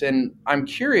constraints. And I'm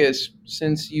curious,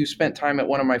 since you spent time at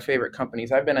one of my favorite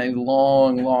companies, I've been a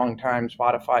long time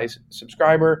Spotify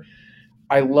subscriber.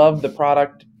 I love the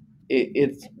product.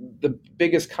 It's the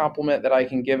biggest compliment that I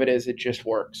can give it is it just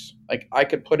works. Like I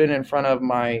could put it in front of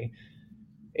my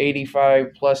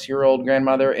 85 plus year old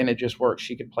grandmother and it just works.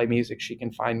 She could play music. She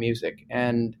can find music.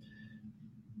 And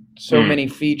so many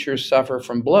features suffer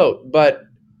from bloat. But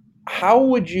how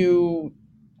would you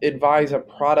advise a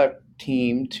product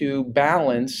team to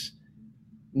balance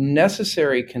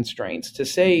necessary constraints to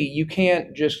say you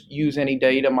can't just use any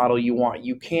data model you want?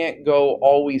 You can't go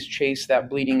always chase that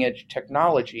bleeding edge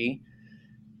technology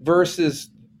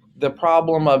versus the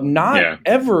problem of not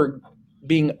ever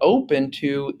being open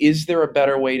to, is there a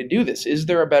better way to do this? Is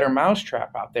there a better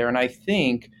mousetrap out there? And I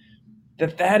think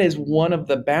that is one of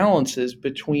the balances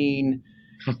between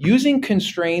using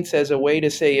constraints as a way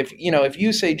to say, if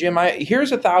you say, Jim,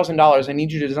 here's $1,000, I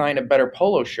need you to design a better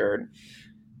polo shirt,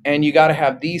 and you got to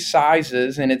have these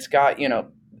sizes, and it's got,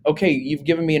 okay, you've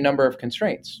given me a number of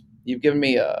constraints. You've given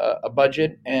me a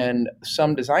budget and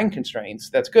some design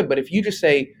constraints. That's good. But if you just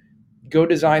say, go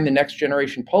design the next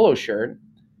generation polo shirt,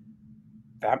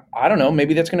 I don't know,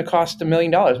 maybe that's going to cost $1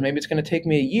 million. Maybe it's going to take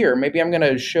me a year. Maybe I'm going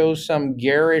to show some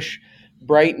garish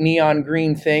bright neon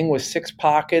green thing with 6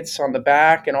 pockets on the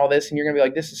back and all this, and you're going to be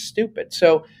like, this is stupid.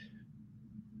 So,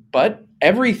 but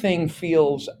everything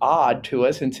feels odd to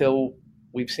us until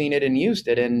we've seen it and used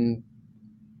it. And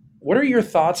what are your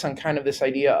thoughts on kind of this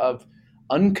idea of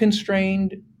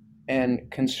unconstrained and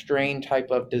constrained type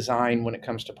of design when it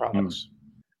comes to products?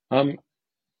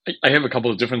 I have a couple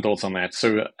of different thoughts on that.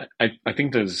 So I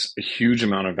think there's a huge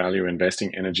amount of value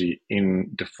investing energy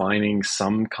in defining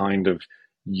some kind of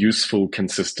useful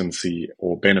consistency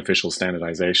or beneficial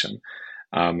standardization.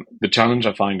 The challenge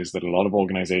I find is that a lot of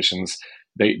organizations,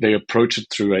 they approach it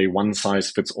through a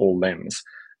one-size-fits-all lens.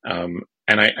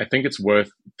 I think it's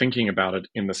worth thinking about it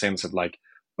in the sense of like,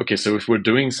 okay, so if we're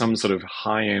doing some sort of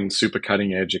high-end, super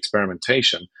cutting-edge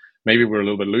experimentation, maybe we're a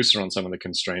little bit looser on some of the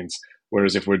constraints.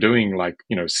 Whereas if we're doing like,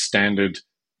 standard,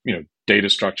 data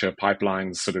structure,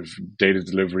 pipelines, sort of data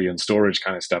delivery and storage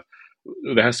kind of stuff,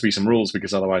 there has to be some rules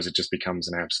because otherwise it just becomes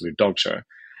an absolute dog show.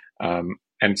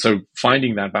 And so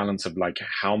finding that balance of like,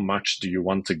 how much do you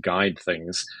want to guide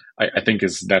things, I think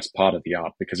that's part of the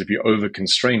art. Because if you over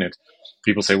constrain it,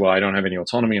 people say, well, I don't have any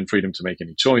autonomy and freedom to make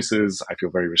any choices. I feel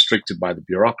very restricted by the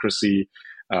bureaucracy.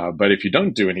 But if you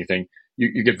don't do anything,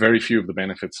 you get very few of the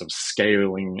benefits of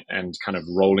scaling and kind of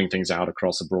rolling things out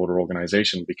across a broader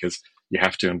organization, because you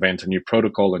have to invent a new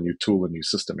protocol, a new tool, a new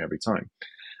system every time.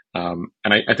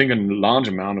 And I think a large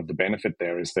amount of the benefit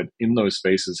there is that in those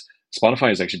spaces, Spotify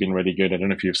has actually been really good. I don't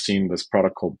know if you've seen this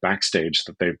product called Backstage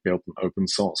that they've built and open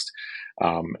sourced.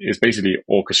 It's basically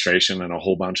orchestration and a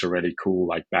whole bunch of really cool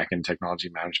like back-end technology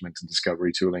management and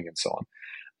discovery tooling and so on.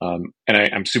 And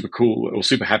I'm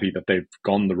super happy that they've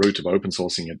gone the route of open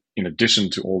sourcing it in addition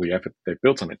to all the effort they've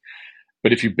built on it.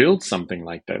 But if you build something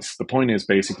like this, the point is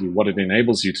basically what it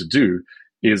enables you to do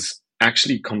is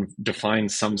actually define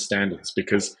some standards,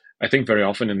 because I think very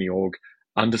often in the org,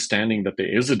 understanding that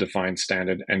there is a defined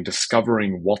standard and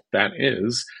discovering what that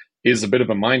is a bit of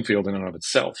a minefield in and of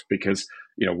itself, because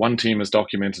one team has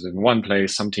documented it in one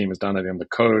place, some team has done it in the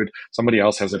code, somebody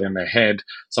else has it in their head,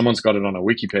 someone's got it on a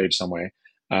wiki page somewhere.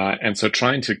 And so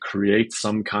trying to create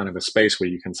some kind of a space where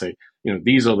you can say,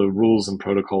 these are the rules and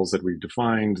protocols that we've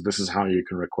defined, this is how you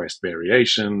can request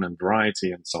variation and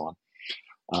variety and so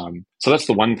on. So that's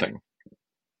the one thing.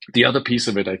 The other piece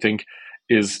of it, I think,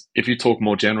 is if you talk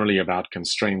more generally about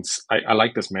constraints, I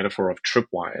like this metaphor of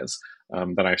tripwires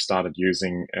that I've started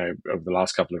using over the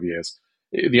last couple of years.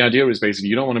 The idea is basically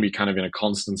you don't want to be kind of in a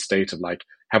constant state of like,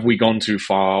 have we gone too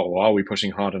far or are we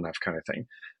pushing hard enough kind of thing.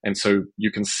 And so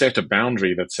you can set a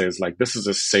boundary that says like, this is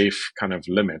a safe kind of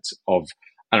limit of,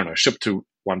 I don't know, ship to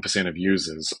 1% of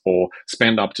users or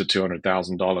spend up to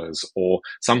 $200,000 or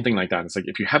something like that. It's like,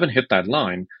 if you haven't hit that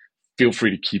line, feel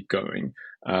free to keep going.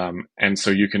 And so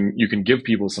you can give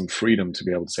people some freedom to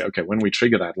be able to say, okay, when we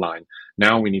trigger that line,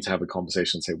 now we need to have a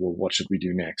conversation and say, well, what should we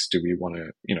do next? Do we want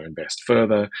to, invest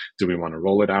further? Do we want to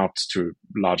roll it out to a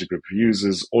larger group of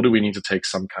users? Or do we need to take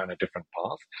some kind of different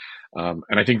path?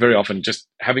 And I think very often just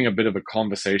having a bit of a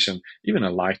conversation, even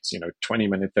a light,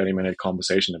 20-minute, 30-minute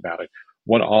conversation about it.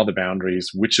 What are the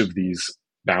boundaries? Which of these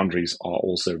boundaries are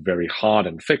also very hard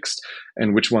and fixed,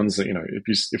 and which ones,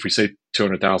 if we say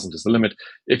 200,000 is the limit,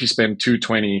 if you spend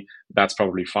 220, that's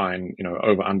probably fine.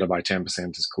 Over under by 10%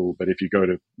 is cool, but if you go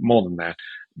to more than that,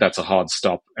 that's a hard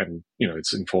stop, and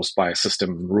it's enforced by a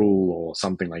system rule or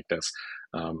something like this.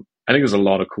 I think there's a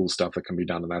lot of cool stuff that can be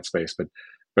done in that space, but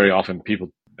very often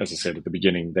people, as I said at the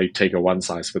beginning, they take a one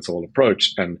size fits all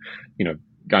approach, and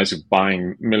guys who are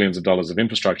buying millions of dollars of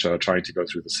infrastructure are trying to go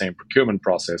through the same procurement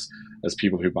process as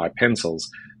people who buy pencils.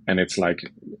 And it's like,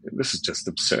 this is just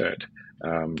absurd.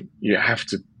 You have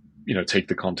to, take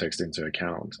the context into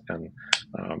account. And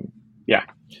yeah.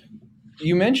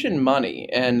 You mentioned money,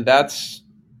 and that's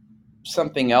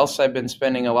something else I've been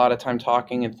spending a lot of time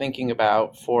talking and thinking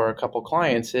about for a couple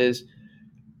clients is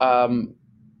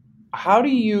how do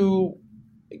you,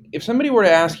 if somebody were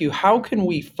to ask you, how can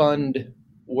we fund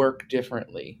work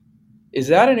differently? Is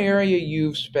that an area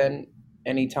you've spent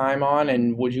any time on?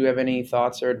 And would you have any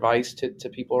thoughts or advice to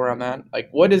people around that? Like,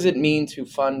 what does it mean to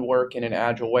fund work in an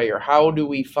agile way? Or how do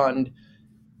we fund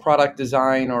product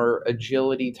design or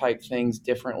agility type things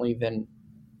differently than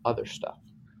other stuff?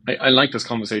 I like this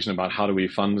conversation about how do we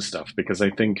fund stuff, because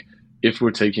I think if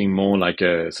we're taking more like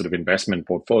a sort of investment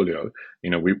portfolio,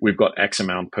 we've got X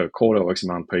amount per quarter or X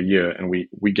amount per year, and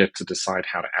we get to decide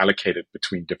how to allocate it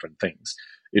between different things.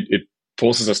 It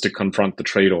forces us to confront the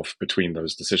trade-off between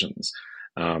those decisions.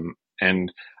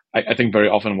 And I think very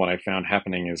often what I found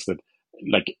happening is that,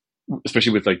 like,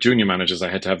 especially with like junior managers, I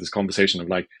had to have this conversation of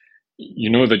like,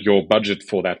 that your budget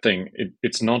for that thing,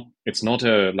 it's not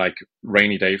a like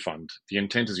rainy day fund. The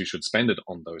intent is you should spend it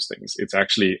on those things. It's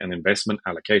actually an investment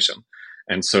allocation.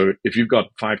 And so if you've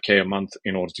got $5,000 a month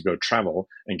in order to go travel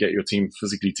and get your team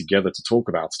physically together to talk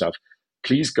about stuff,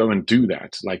 please go and do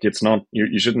that. Like, it's not,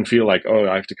 you shouldn't feel like, oh,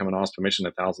 I have to come and ask permission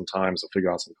 1,000 times or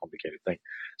figure out some complicated thing.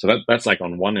 So that's like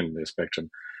on one end of the spectrum.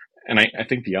 And I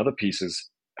think the other piece is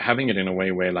having it in a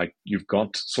way where like you've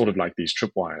got sort of like these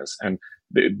tripwires, and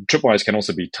the tripwires can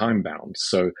also be time bound.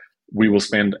 So we will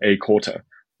spend a quarter,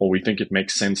 or we think it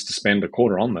makes sense to spend a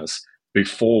quarter on this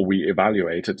before we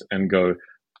evaluate it and go,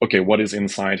 okay, what is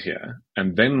inside here?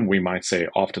 And then we might say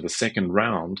after the second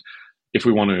round, if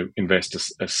we want to invest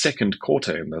a second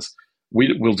quarter in this,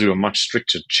 we'll do a much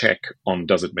stricter check on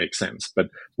does it make sense. But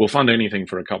we'll fund anything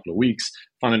for a couple of weeks,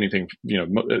 fund anything,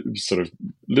 sort of a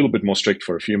little bit more strict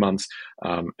for a few months,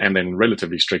 and then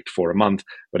relatively strict for a month.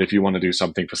 But if you want to do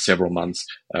something for several months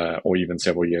or even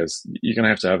several years, you're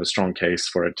going to have a strong case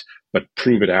for it, but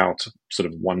prove it out sort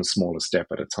of one smaller step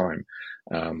at a time.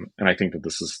 And I think that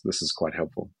this is quite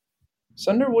helpful.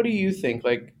 Sundar, what do you think?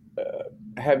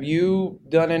 Have you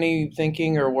done any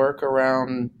thinking or work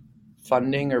around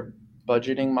funding or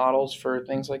budgeting models for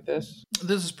things like this?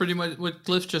 This is pretty much what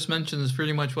Cliff just mentioned, is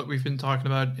pretty much what we've been talking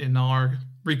about in our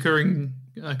recurring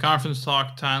conference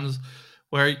talk, TANs,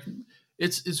 where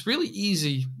it's really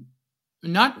easy,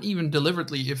 not even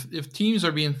deliberately, if teams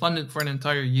are being funded for an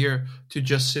entire year, to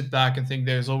just sit back and think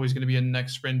there's always going to be a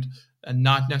next sprint and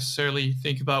not necessarily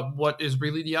think about what is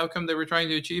really the outcome that we're trying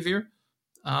to achieve here.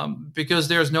 Because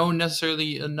there's no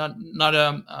necessarily not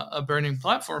a burning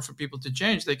platform for people to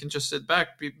change. They can just sit back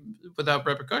without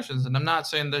repercussions. And I'm not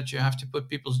saying that you have to put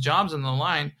people's jobs on the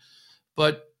line,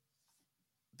 but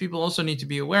people also need to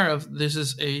be aware of this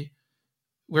is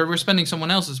where we're spending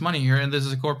someone else's money here, and this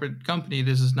is a corporate company.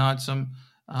 This is not some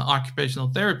occupational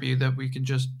therapy that we can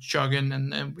just chug in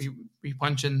and we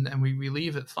punch in and we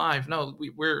leave at 5. No,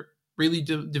 we're really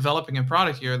developing a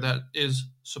product here that is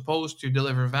supposed to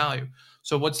deliver value.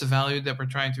 So what's the value that we're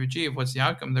trying to achieve? What's the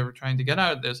outcome that we're trying to get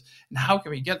out of this? And how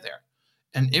can we get there?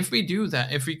 And if we do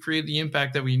that, if we create the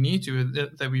impact that we need to,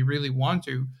 that we really want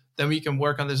to, then we can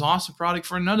work on this awesome product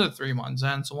for another 3 months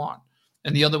and so on.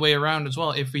 And the other way around as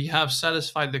well. If we have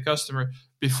satisfied the customer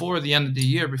before the end of the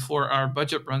year, before our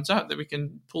budget runs out, then we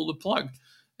can pull the plug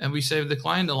and we save the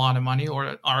client a lot of money,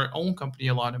 or our own company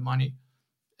a lot of money.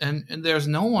 And there's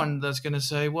no one that's going to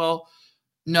say, well,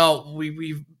 no,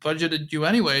 we've budgeted you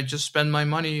anyway. Just spend my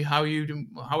money however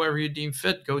you deem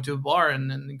fit. Go to a bar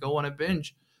and then go on a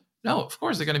binge. No, of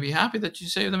course they're going to be happy that you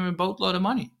save them a boatload of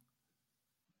money.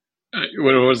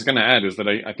 What I was going to add is that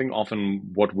I think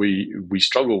often what we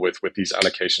struggle with these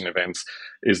allocation events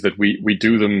is that we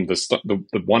do them,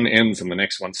 the one ends and the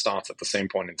next one starts at the same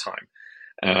point in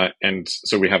time. And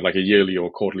so we have like a yearly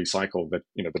or quarterly cycle that,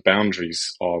 the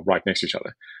boundaries are right next to each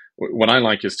other. What I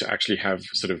like is to actually have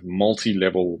sort of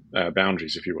multi-level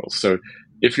boundaries, if you will. So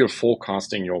if you're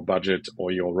forecasting your budget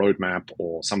or your roadmap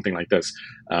or something like this,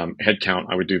 headcount,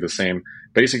 I would do the same.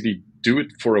 Basically, do it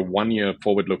for a 1-year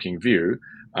forward-looking view,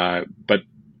 but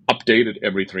update it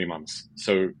every 3 months.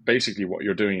 So basically what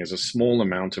you're doing is a small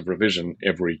amount of revision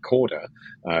every quarter.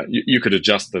 You could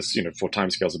adjust this, for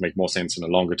timescales that make more sense in a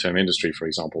longer-term industry, for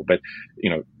example. But,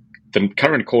 the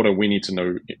current quarter, we need to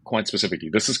know quite specifically,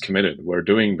 this is committed. We're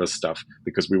doing this stuff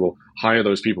because we will hire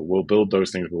those people. We'll build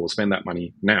those things. We will spend that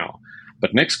money now.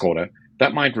 But next quarter,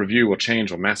 that might review or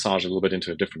change or massage a little bit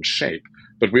into a different shape.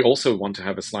 But we also want to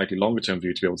have a slightly longer term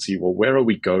view to be able to see, well, where are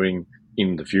we going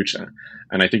in the future?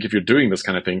 And I think if you're doing this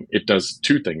kind of thing, it does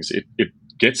two things. It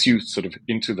gets you sort of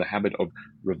into the habit of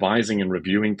revising and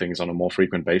reviewing things on a more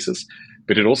frequent basis.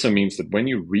 But it also means that when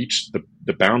you reach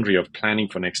the boundary of planning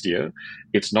for next year,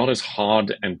 it's not as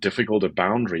hard and difficult a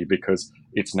boundary because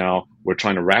it's now we're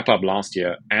trying to wrap up last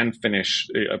year and finish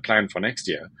a plan for next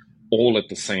year all at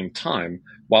the same time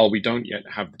while we don't yet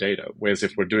have the data. Whereas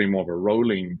if we're doing more of a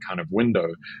rolling kind of window,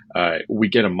 we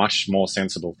get a much more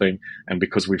sensible thing. And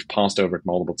because we've passed over it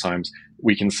multiple times,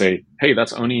 we can say, hey,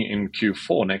 that's only in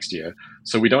Q4 next year.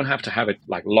 So we don't have to have it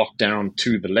like locked down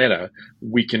to the letter.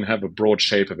 We can have a broad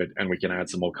shape of it and we can add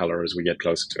some more color as we get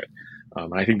closer to it.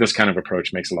 I think this kind of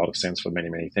approach makes a lot of sense for many,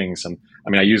 many things. And I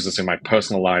mean, I use this in my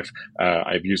personal life.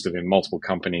 I've used it in multiple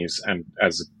companies and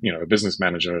as, a business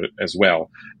manager as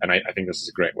well. And I think this is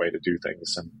a great way to do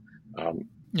things. And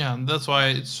yeah, and that's why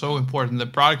it's so important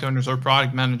that product owners or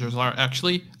product managers are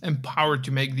actually empowered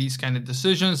to make these kind of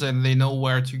decisions, and they know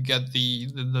where to get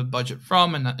the budget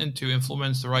from and to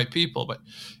influence the right people. But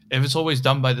if it's always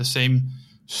done by the same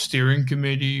steering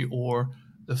committee or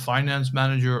the finance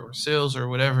manager or sales or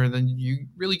whatever, then you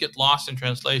really get lost in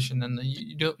translation, and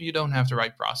you don't have the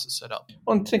right process set up.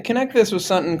 Well, and to connect this with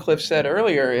something Cliff said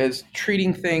earlier is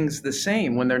treating things the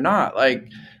same when they're not. Like,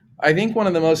 I think one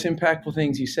of the most impactful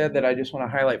things you said that I just want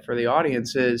to highlight for the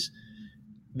audience is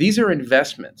these are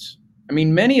investments. I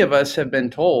mean, many of us have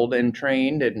been told and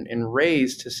trained and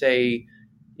raised to say,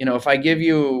 if I give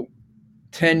you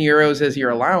 10 euros as your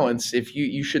allowance, if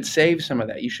you should save some of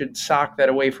that. You should sock that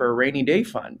away for a rainy day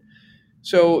fund.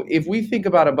 So if we think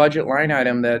about a budget line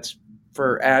item that's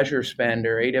for Azure spend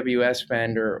or AWS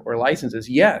spend or licenses,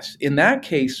 yes, in that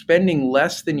case, spending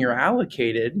less than you're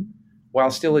allocated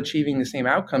while still achieving the same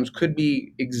outcomes could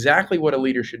be exactly what a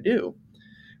leader should do.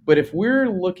 But if we're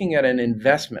looking at an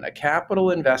investment, a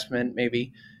capital investment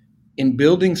maybe in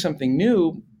building something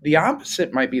new, the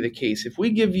opposite might be the case. If we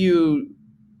give you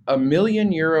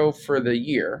 €1,000,000 for the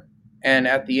year, and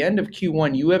at the end of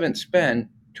Q1 you haven't spent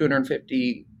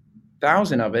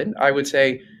 250,000 of it, I would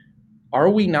say, are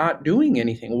we not doing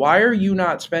anything? Why are you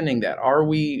not spending that? Are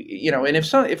we, and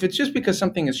if it's just because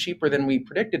something is cheaper than we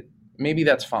predicted, maybe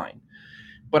that's fine.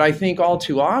 But I think all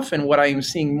too often what I am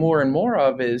seeing more and more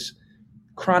of is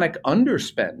chronic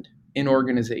underspend in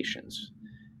organizations.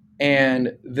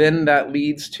 And then that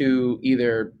leads to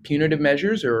either punitive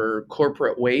measures or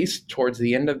corporate waste towards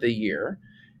the end of the year.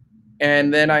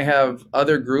 And then I have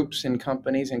other groups and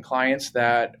companies and clients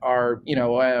that are,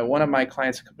 one of my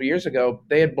clients a couple of years ago,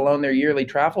 they had blown their yearly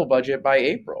travel budget by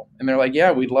April. And they're like,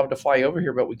 yeah, we'd love to fly over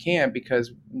here, but we can't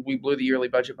because we blew the yearly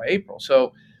budget by April.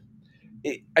 So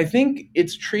I think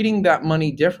it's treating that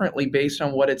money differently based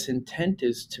on what its intent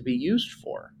is to be used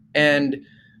for. And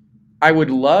I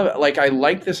would I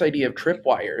like this idea of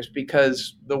tripwires,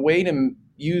 because the way to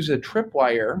use a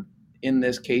tripwire in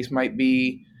this case might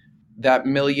be that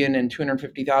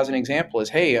 1,250,000 example is,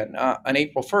 hey, on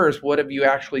April 1st, what have you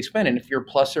actually spent? And if you're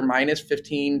plus or minus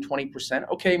 15, 20%,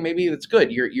 okay, maybe that's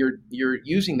good. You're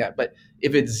using that. But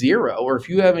if it's zero, or if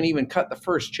you haven't even cut the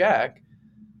first check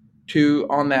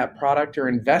on that product or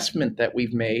investment that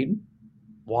we've made,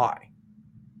 why?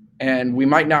 And we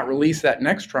might not release that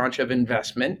next tranche of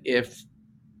investment if,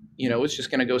 it's just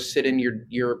going to go sit in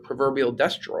your proverbial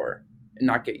desk drawer and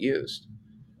not get used.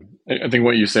 I think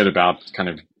what you said about kind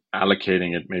of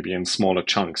allocating it maybe in smaller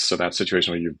chunks, so that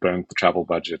situation where you've burnt the travel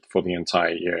budget for the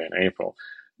entire year in April,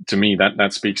 to me,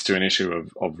 that speaks to an issue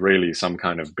of really some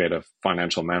kind of better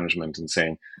financial management, and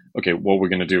saying, okay, what we're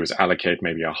going to do is allocate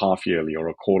maybe a half yearly or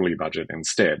a quarterly budget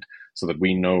instead, so that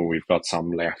we know we've got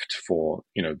some left for,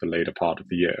 the later part of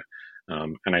the year.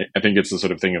 And I think it's the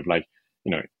sort of thing of like,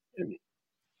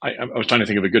 I was trying to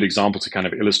think of a good example to kind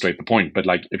of illustrate the point, but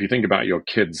like, if you think about your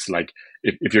kids, like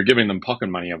if you're giving them pocket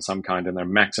money of some kind and they're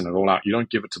maxing it all out, you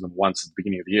don't give it to them once at the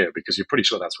beginning of the year, because you're pretty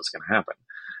sure that's what's going to happen.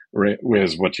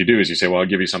 Whereas what you do is you say, well, I'll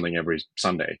give you something every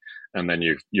Sunday, and then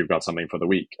you've got something for the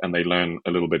week, and they learn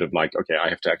a little bit of like, okay, I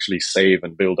have to actually save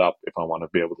and build up if I want to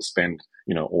be able to spend,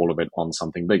 all of it on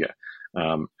something bigger.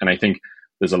 And I think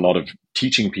there's a lot of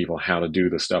teaching people how to do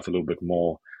this stuff a little bit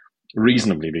more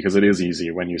reasonably, because it is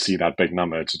easy when you see that big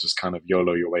number to just kind of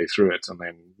YOLO your way through it. And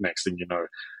then next thing you know,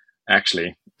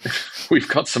 actually, we've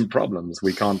got some problems.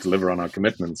 We can't deliver on our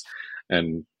commitments.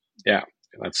 And yeah,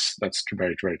 that's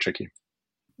very, very tricky.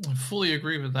 I fully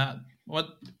agree with that.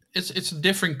 It's a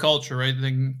different culture, right,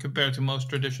 than compared to most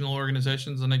traditional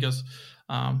organizations. And I guess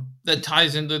that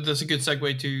ties into, that's a good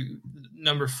segue to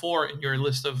number 4 in your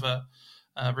list of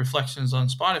reflections on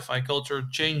Spotify. Culture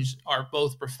change are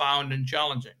both profound and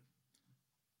challenging.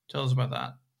 Tell us about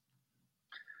that.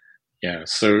 Yeah,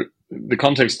 so the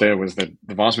context there was that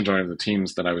the vast majority of the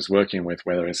teams that I was working with,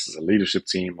 whether it's a leadership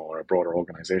team or a broader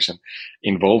organization,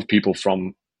 involved people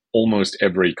from almost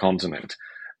every continent.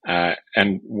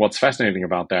 And what's fascinating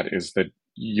about that is that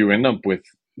you end up with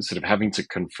sort of having to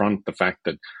confront the fact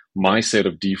that my set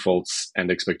of defaults and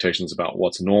expectations about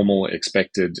what's normal,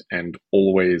 expected, and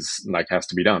always like has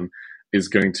to be done is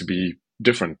going to be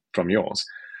different from yours.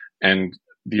 And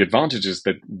the advantage is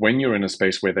that when you're in a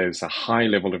space where there's a high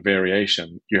level of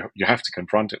variation, you have to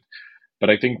confront it.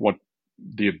 But I think what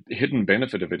the hidden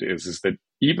benefit of it is that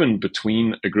even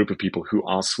between a group of people who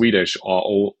are Swedish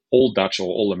or all Dutch or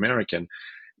all American,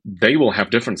 they will have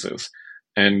differences.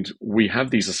 And we have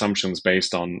these assumptions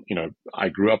based on, I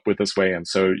grew up with this way. And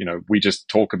so, we just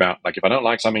talk about, like, if I don't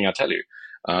like something, I tell you.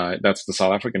 That's the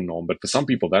South African norm. But for some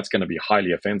people, that's going to be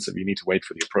highly offensive. You need to wait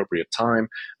for the appropriate time,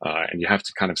 and you have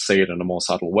to kind of say it in a more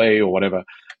subtle way or whatever.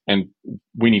 And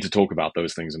we need to talk about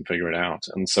those things and figure it out.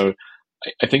 And so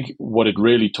I think what it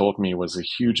really taught me was a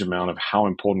huge amount of how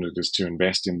important it is to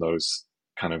invest in those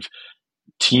kind of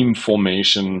team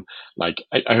formation. Like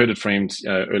I heard it framed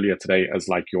earlier today as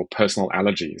like your personal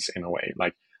allergies in a way.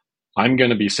 Like, I'm going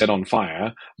to be set on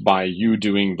fire by you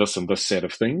doing this and this set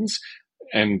of things,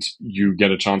 and you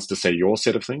get a chance to say your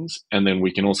set of things. And then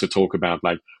we can also talk about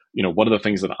like, what are the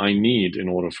things that I need in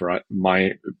order for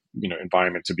my,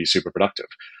 environment to be super productive.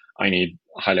 I need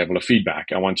a high level of feedback.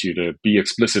 I want you to be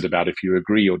explicit about if you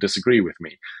agree or disagree with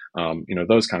me.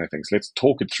 Those kind of things. Let's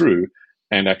talk it through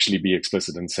and actually be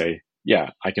explicit and say,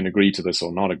 yeah, I can agree to this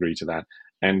or not agree to that.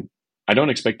 And I don't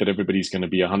expect that everybody's going to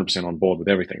be 100% on board with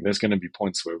everything. There's going to be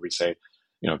points where we say,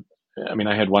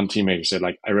 I had one teammate who said,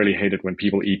 like, I really hate it when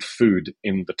people eat food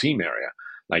in the team area.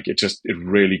 Like, it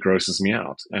really grosses me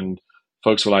out. And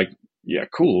folks were like, yeah,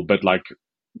 cool. But like,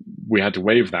 we had to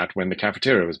waive that when the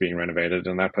cafeteria was being renovated.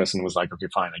 And that person was like, okay,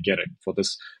 fine, I get it. For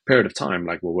this period of time,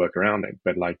 like, we'll work around it.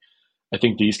 But like, I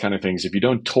think these kind of things, if you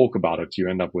don't talk about it, you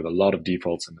end up with a lot of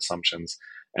defaults and assumptions,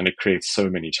 and it creates so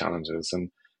many challenges. And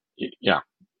yeah.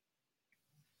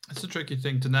 It's a tricky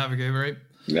thing to navigate, right?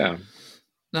 Yeah.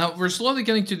 Now, we're slowly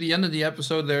getting to the end of the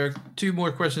episode. There are two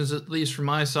more questions, at least from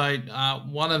my side.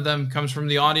 One of them comes from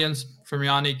the audience, from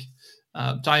Yannick,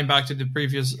 tying back to the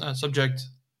previous subject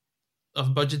of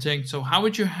budgeting. So how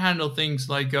would you handle things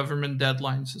like government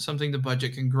deadlines, something the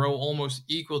budget can grow almost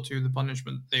equal to the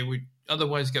punishment they would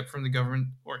otherwise get from the government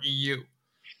or EU?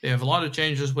 They have a lot of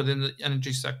changes within the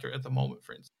energy sector at the moment,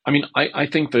 for instance. I mean, I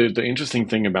think the interesting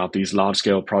thing about these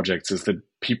large-scale projects is that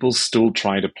people still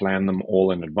try to plan them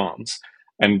all in advance.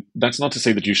 And that's not to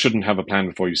say that you shouldn't have a plan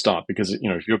before you start, because,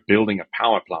 if you're building a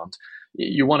power plant,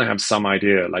 you want to have some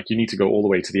idea. Like, you need to go all the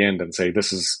way to the end and say,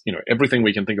 this is, everything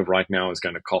we can think of right now is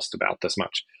going to cost about this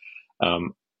much.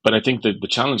 But I think that the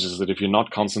challenge is that if you're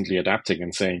not constantly adapting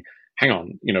and saying, hang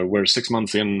on, we're 6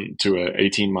 months into an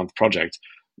 18-month project,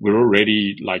 we're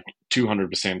already like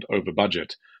 200% over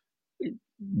budget.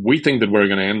 We think that we're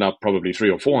going to end up probably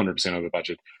 300 or 400% over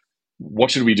budget. What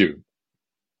should we do?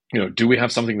 Do we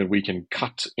have something that we can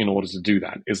cut in order to do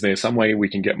that? Is there some way we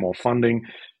can get more funding?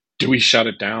 Do we shut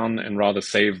it down and rather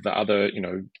save the other,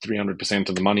 300%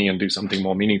 of the money and do something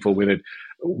more meaningful with it?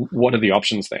 What are the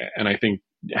options there? And I think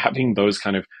having those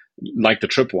kind of, like the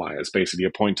tripwire, is basically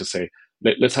a point to say,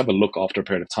 let's have a look after a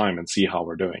period of time and see how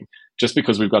we're doing. Just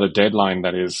because we've got a deadline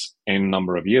that is n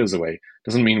number of years away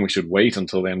doesn't mean we should wait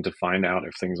until then to find out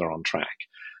if things are on track.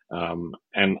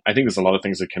 And I think there's a lot of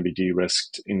things that can be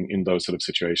de-risked in those sort of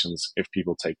situations if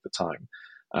people take the time.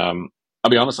 I'll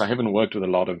be honest, I haven't worked with a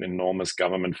lot of enormous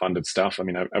government-funded stuff. I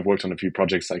mean, I've worked on a few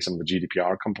projects like some of the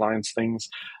GDPR compliance things,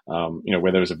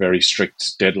 where there's a very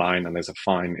strict deadline and there's a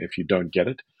fine if you don't get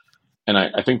it. And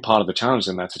I think part of the challenge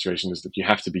in that situation is that you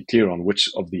have to be clear on which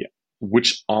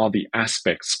are the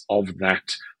aspects of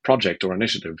that project or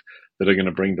initiative that are going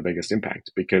to bring the biggest impact.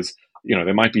 Because,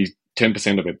 there might be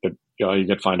 10% of it that you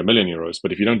get fined €1 million,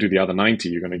 but if you don't do the other 90,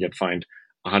 you're going to get fined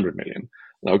 100 million.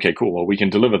 Okay, cool. Well, we can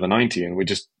deliver the 90 and we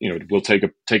just, we'll take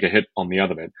a hit on the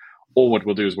other bit. Or what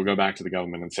we'll do is we'll go back to the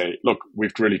government and say, look,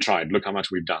 we've really tried. Look how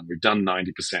much we've done. We've done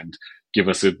 90%. Give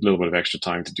us a little bit of extra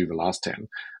time to do the last 10.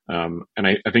 And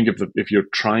I think if you're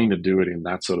trying to do it in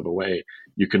that sort of a way,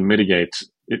 you can mitigate.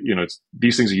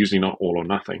 These things are usually not all or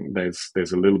nothing.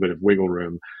 There's a little bit of wiggle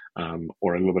room,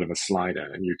 or a little bit of a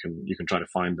slider, and you can try to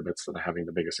find the bits that are having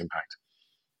the biggest impact.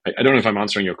 I don't know if I'm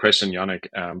answering your question, Yannick.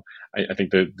 I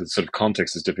think the sort of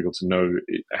context is difficult to know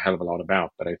a hell of a lot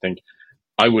about, but I think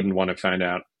I wouldn't want to find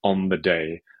out on the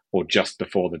day or just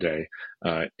before the day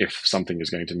if something is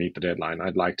going to meet the deadline.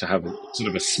 I'd like to have sort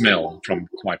of a smell from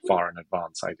quite far in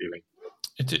advance, ideally.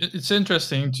 It's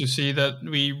interesting to see that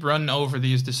we run over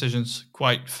these decisions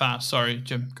quite fast. Sorry,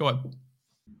 Jim, go ahead.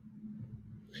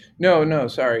 No,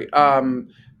 sorry.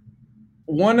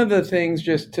 One of the things,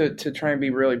 just to try and be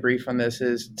really brief on this,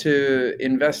 is to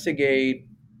investigate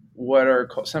what are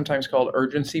sometimes called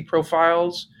urgency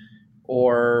profiles,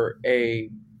 or a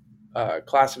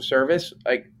class of service.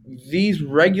 Like these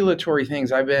regulatory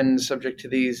things, I've been subject to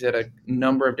these at a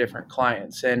number of different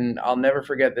clients, and I'll never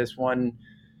forget this one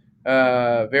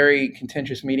very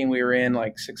contentious meeting we were in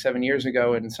like 6-7 years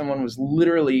ago, and someone was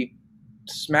literally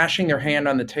smashing their hand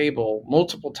on the table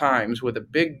multiple times with a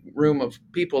big room of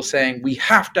people saying, we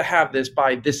have to have this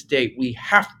by this date. We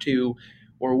have to,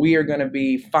 or we are going to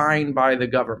be fined by the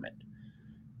government.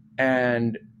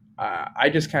 And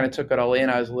I just kind of took it all in.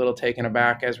 I was a little taken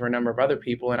aback, as were a number of other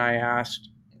people. And I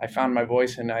found my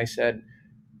voice and I said,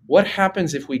 what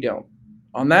happens if we don't?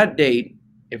 On that date,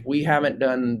 if we haven't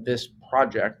done this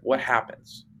project, what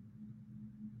happens?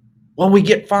 Well, we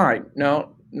get fined.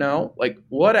 No, like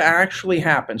what actually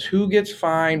happens? Who gets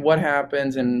fined? What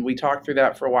happens? And we talked through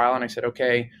that for a while. And I said,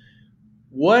 okay,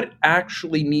 what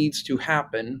actually needs to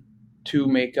happen to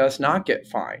make us not get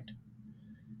fined?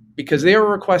 Because they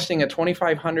were requesting a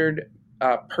 2,500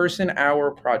 person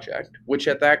hour project, which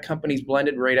at that company's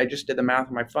blended rate, I just did the math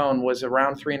on my phone, was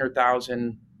around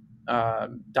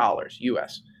 $300,000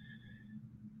 US.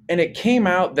 And it came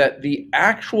out that the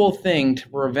actual thing to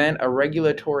prevent a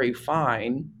regulatory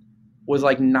fine was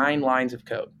like 9 lines of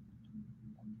code.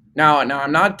 Now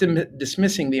I'm not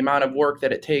dismissing the amount of work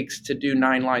that it takes to do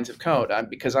 9 lines of code,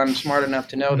 because I'm smart enough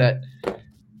to know that,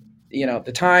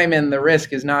 the time and the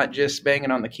risk is not just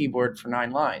banging on the keyboard for 9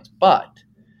 lines. But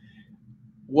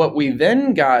what we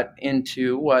then got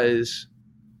into was,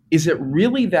 is it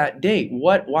really that date?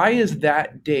 Why is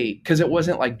that date? Because it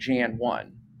wasn't like Jan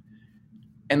 1.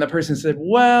 And the person said,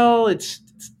 well, it's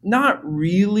not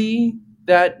really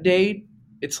that date.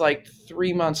 It's like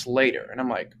 3 months later. And I'm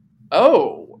like,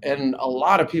 oh, and a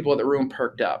lot of people in the room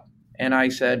perked up. And I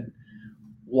said,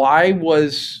 why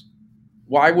was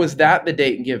that the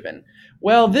date given?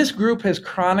 Well, this group has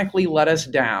chronically let us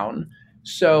down,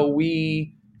 so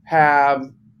we have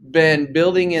been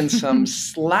building in some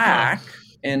slack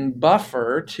and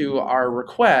buffer to our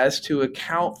request to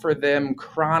account for them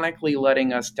chronically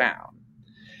letting us down.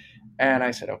 And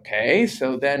I said, okay.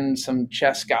 So then some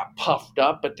chests got puffed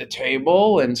up at the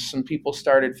table and some people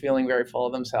started feeling very full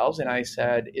of themselves. And I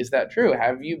said, is that true?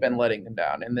 Have you been letting them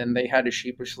down? And then they had to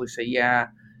sheepishly say, yeah,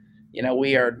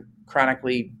 we are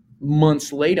chronically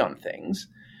months late on things.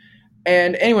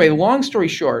 And anyway, long story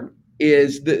short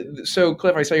is so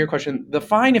Cliff, I saw your question. The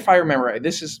fine, if I remember right,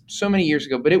 this is so many years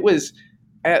ago, but it was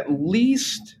at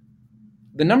least,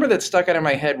 the number that stuck out of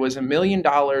my head was $1 million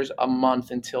a month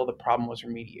until the problem was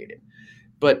remediated.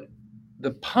 But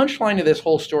the punchline of this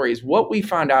whole story is what we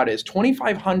found out is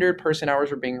 2,500 person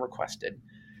hours were being requested.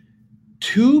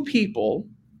 2 people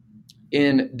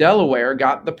in Delaware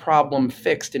got the problem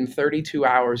fixed in 32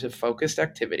 hours of focused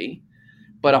activity,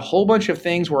 but a whole bunch of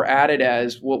things were added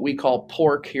as what we call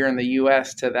pork here in the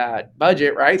US to that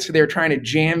budget, right? So they're trying to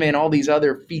jam in all these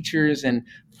other features and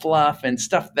fluff and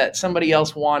stuff that somebody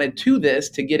else wanted to this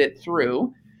to get it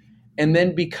through. And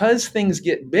then because things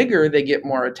get bigger, they get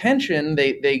more attention,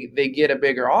 they get a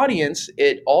bigger audience.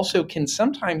 It also can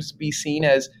sometimes be seen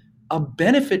as a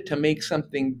benefit to make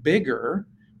something bigger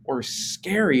or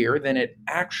scarier than it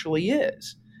actually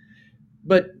is.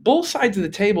 But both sides of the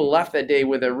table left that day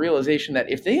with a realization that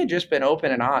if they had just been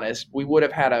open and honest, we would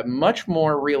have had a much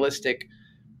more realistic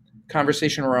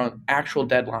conversation around actual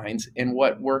deadlines and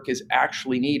what work is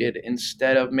actually needed,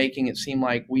 instead of making it seem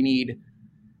like we need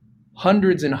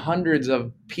hundreds and hundreds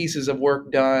of pieces of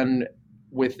work done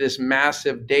with this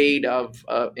massive date of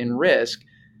in risk.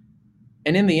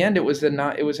 And in the end, it was a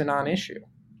non-issue.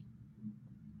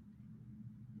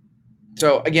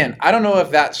 So again, I don't know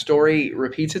if that story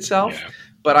repeats itself,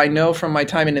 but I know from my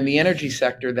time in the energy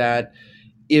sector that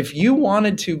if you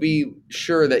wanted to be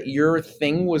sure that your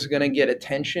thing was going to get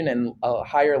attention and a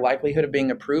higher likelihood of being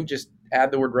approved, just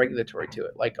add the word regulatory to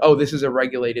it. Like, oh, this is a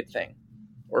regulated thing,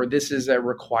 or this is a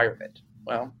requirement.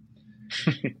 Well,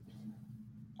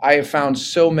 I have found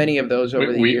so many of those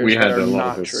over the years that are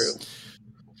not true.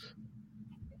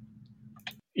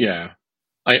 Yeah.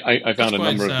 I found a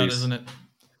number sad, of these isn't it?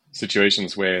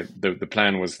 situations where the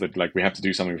plan was that, like, we have to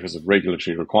do something because of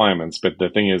regulatory requirements. But the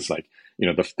thing is, like,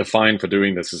 the fine for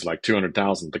doing this is like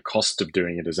 200,000. The cost of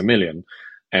doing it is $1 million.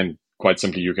 And quite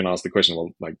simply, you can ask the question, well,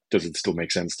 like, does it still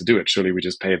make sense to do it? Surely we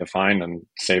just pay the fine and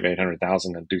save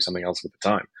 800,000 and do something else with the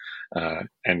time.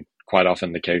 And quite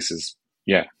often the case is,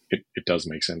 yeah, it does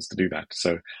make sense to do that.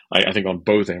 So I think on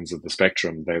both ends of the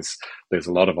spectrum, there's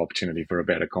a lot of opportunity for a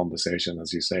better conversation,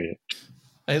 as you say.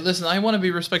 Hey, listen, I want to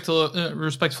be respectful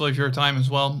of your time as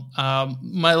well.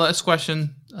 My last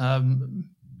question,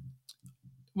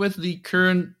 with the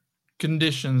current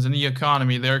conditions in the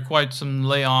economy, there are quite some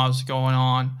layoffs going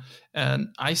on, and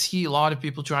I see a lot of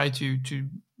people try to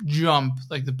jump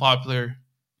like the popular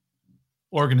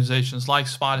organizations like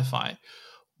Spotify.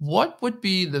 What would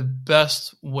be the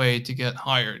best way to get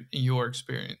hired in your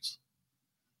experience?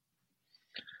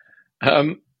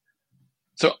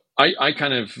 So I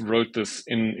kind of wrote this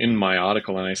in my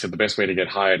article, and I said the best way to get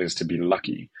hired is to be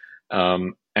lucky.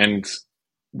 And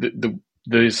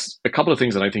there's a couple of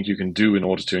things that I think you can do in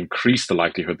order to increase the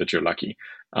likelihood that you're lucky.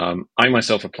 I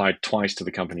myself applied twice to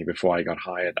the company before I got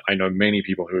hired. I know many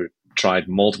people who tried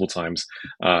multiple times,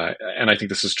 and I think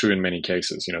this is true in many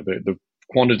cases. The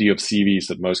quantity of CVs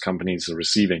that most companies are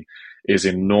receiving is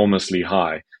enormously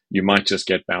high. You might just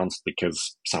get bounced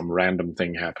because some random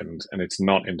thing happened, and it's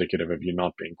not indicative of you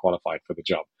not being qualified for the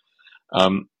job.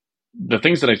 The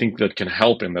things that I think that can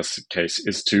help in this case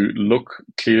is to look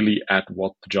clearly at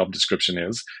what the job description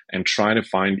is and try to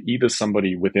find either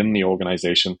somebody within the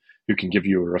organization who can give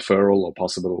you a referral or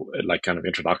possible like kind of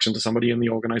introduction to somebody in the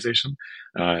organization.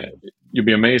 You'll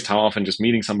be amazed how often just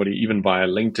meeting somebody even via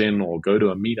LinkedIn or go to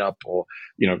a meetup or,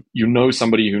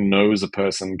 somebody who knows a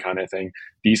person kind of thing.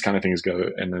 These kind of things go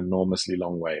an enormously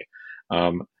long way.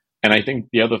 And I think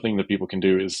the other thing that people can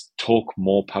do is talk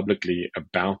more publicly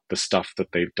about the stuff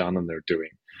that they've done and they're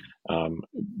doing.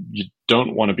 You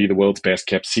don't want to be the world's best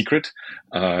kept secret.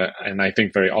 And I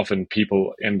think very often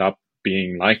people end up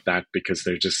being like that because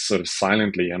they're just sort of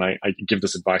silently, and I give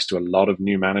this advice to a lot of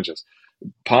new managers.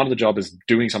 Part of the job is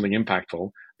doing something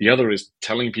impactful. The other is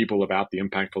telling people about the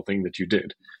impactful thing that you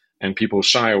did. And people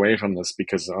shy away from this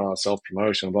because,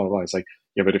 self-promotion, blah, blah, blah. It's like,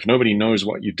 yeah, but if nobody knows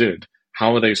what you did,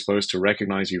 how are they supposed to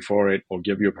recognize you for it or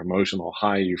give you a promotion or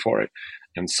hire you for it?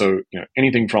 And so,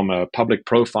 anything from a public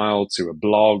profile to a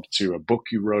blog to a book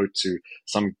you wrote to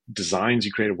some designs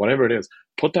you created, whatever it is,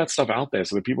 put that stuff out there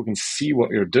so that people can see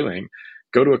what you're doing.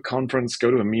 Go to a conference, go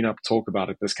to a meetup, talk about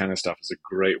it. This kind of stuff is a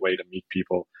great way to meet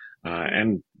people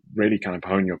and really kind of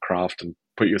hone your craft and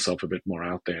put yourself a bit more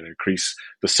out there and increase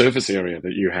the surface area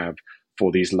that you have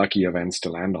for these lucky events to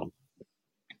land on.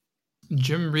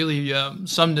 Jim really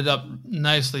summed it up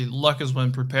nicely. Luck is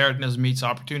when preparedness meets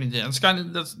opportunity. And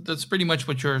it's that's pretty much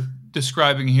what you're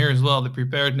describing here as well. The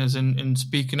preparedness in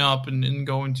speaking up and in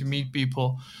going to meet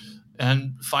people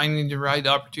and finding the right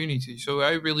opportunity. So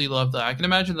I really love that. I can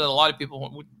imagine that a lot of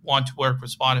people would want to work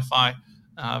with Spotify,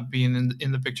 being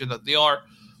in the picture that they are.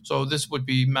 So this would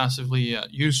be massively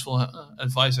useful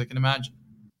advice, I can imagine.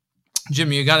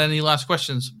 Jim, you got any last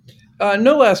questions?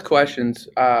 No last questions.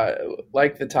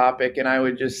 Like the topic, and I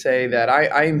would just say that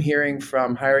I'm hearing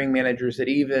from hiring managers that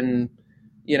even,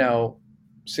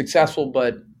 successful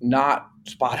but not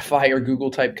Spotify or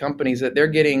Google type companies, that they're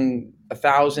getting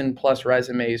 1,000+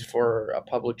 resumes for a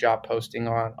public job posting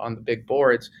on the big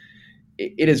boards.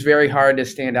 It is very hard to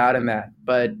stand out in that.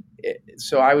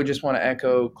 So I would just want to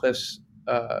echo Cliff's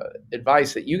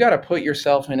advice that you got to put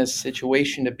yourself in a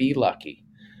situation to be lucky.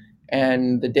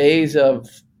 And the days of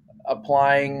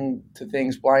applying to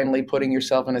things blindly, putting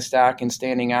yourself in a stack and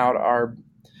standing out are,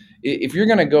 if you're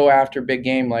going to go after big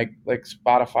game like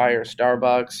Spotify or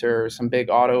Starbucks or some big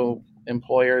auto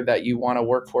employer that you want to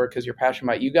work for because you're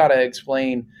passionate about, you got to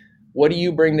explain, what do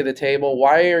you bring to the table?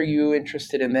 Why are you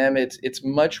interested in them? It's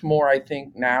much more, I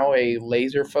think, now a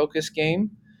laser focused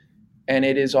game. And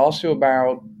it is also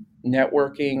about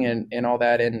networking and all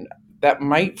that. And that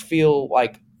might feel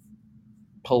like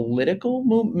political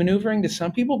maneuvering to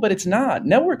some people, but it's not.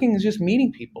 Networking is just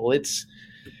meeting people.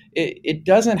 It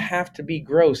doesn't have to be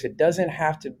gross. It doesn't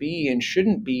have to be and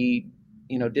shouldn't be,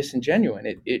 disingenuous.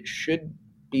 It should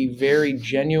be very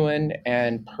genuine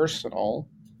and personal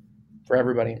for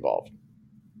everybody involved.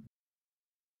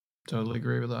 Totally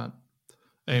agree with that.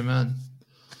 Amen.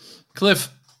 Cliff,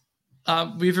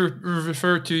 we've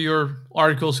referred to your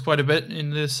articles quite a bit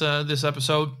in this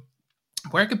episode.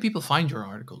 Where can people find your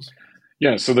articles?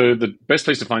 Yeah, so the best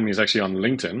place to find me is actually on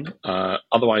LinkedIn.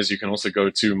 Otherwise, you can also go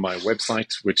to my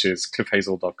website, which is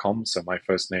cliffhazell.com, so my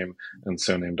first name and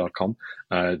surname.com.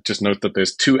 Just note that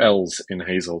there's 2 L's in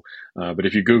Hazell, but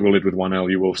if you Google it with 1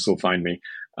 L, you will still find me.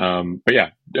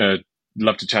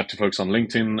 Love to chat to folks on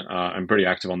LinkedIn. I'm pretty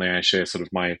active on there. I share sort of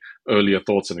my earlier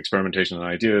thoughts and experimentation and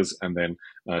ideas, and then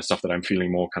stuff that I'm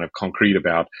feeling more kind of concrete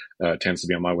about tends to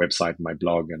be on my website and my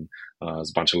blog, and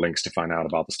there's a bunch of links to find out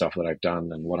about the stuff that I've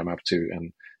done and what I'm up to.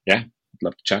 And yeah, I'd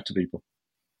love to chat to people.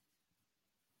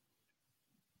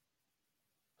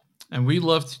 And we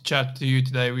love to chat to you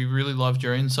today. We really loved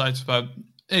your insights about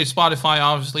Spotify,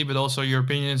 obviously, but also your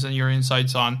opinions and your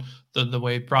insights on the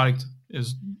way product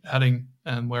is heading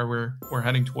and where we're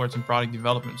heading towards in product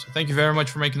development. So thank you very much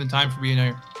for making the time for being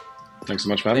here. Thanks so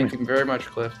much for having me. Thank you very much,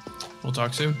 Cliff. We'll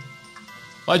talk soon.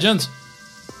 Bye, gents.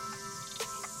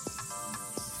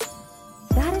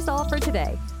 That is all for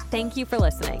today. Thank you for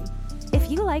listening. If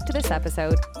you liked this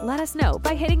episode, let us know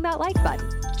by hitting that like button.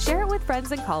 Share it with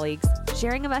friends and colleagues,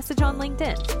 sharing a message on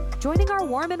LinkedIn, joining our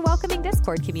warm and welcoming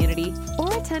Discord community,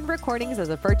 or attend recordings as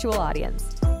a virtual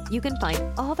audience. You can find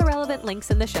all the relevant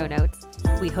links in the show notes.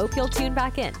 We hope you'll tune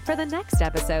back in for the next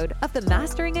episode of the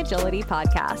Mastering Agility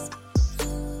podcast.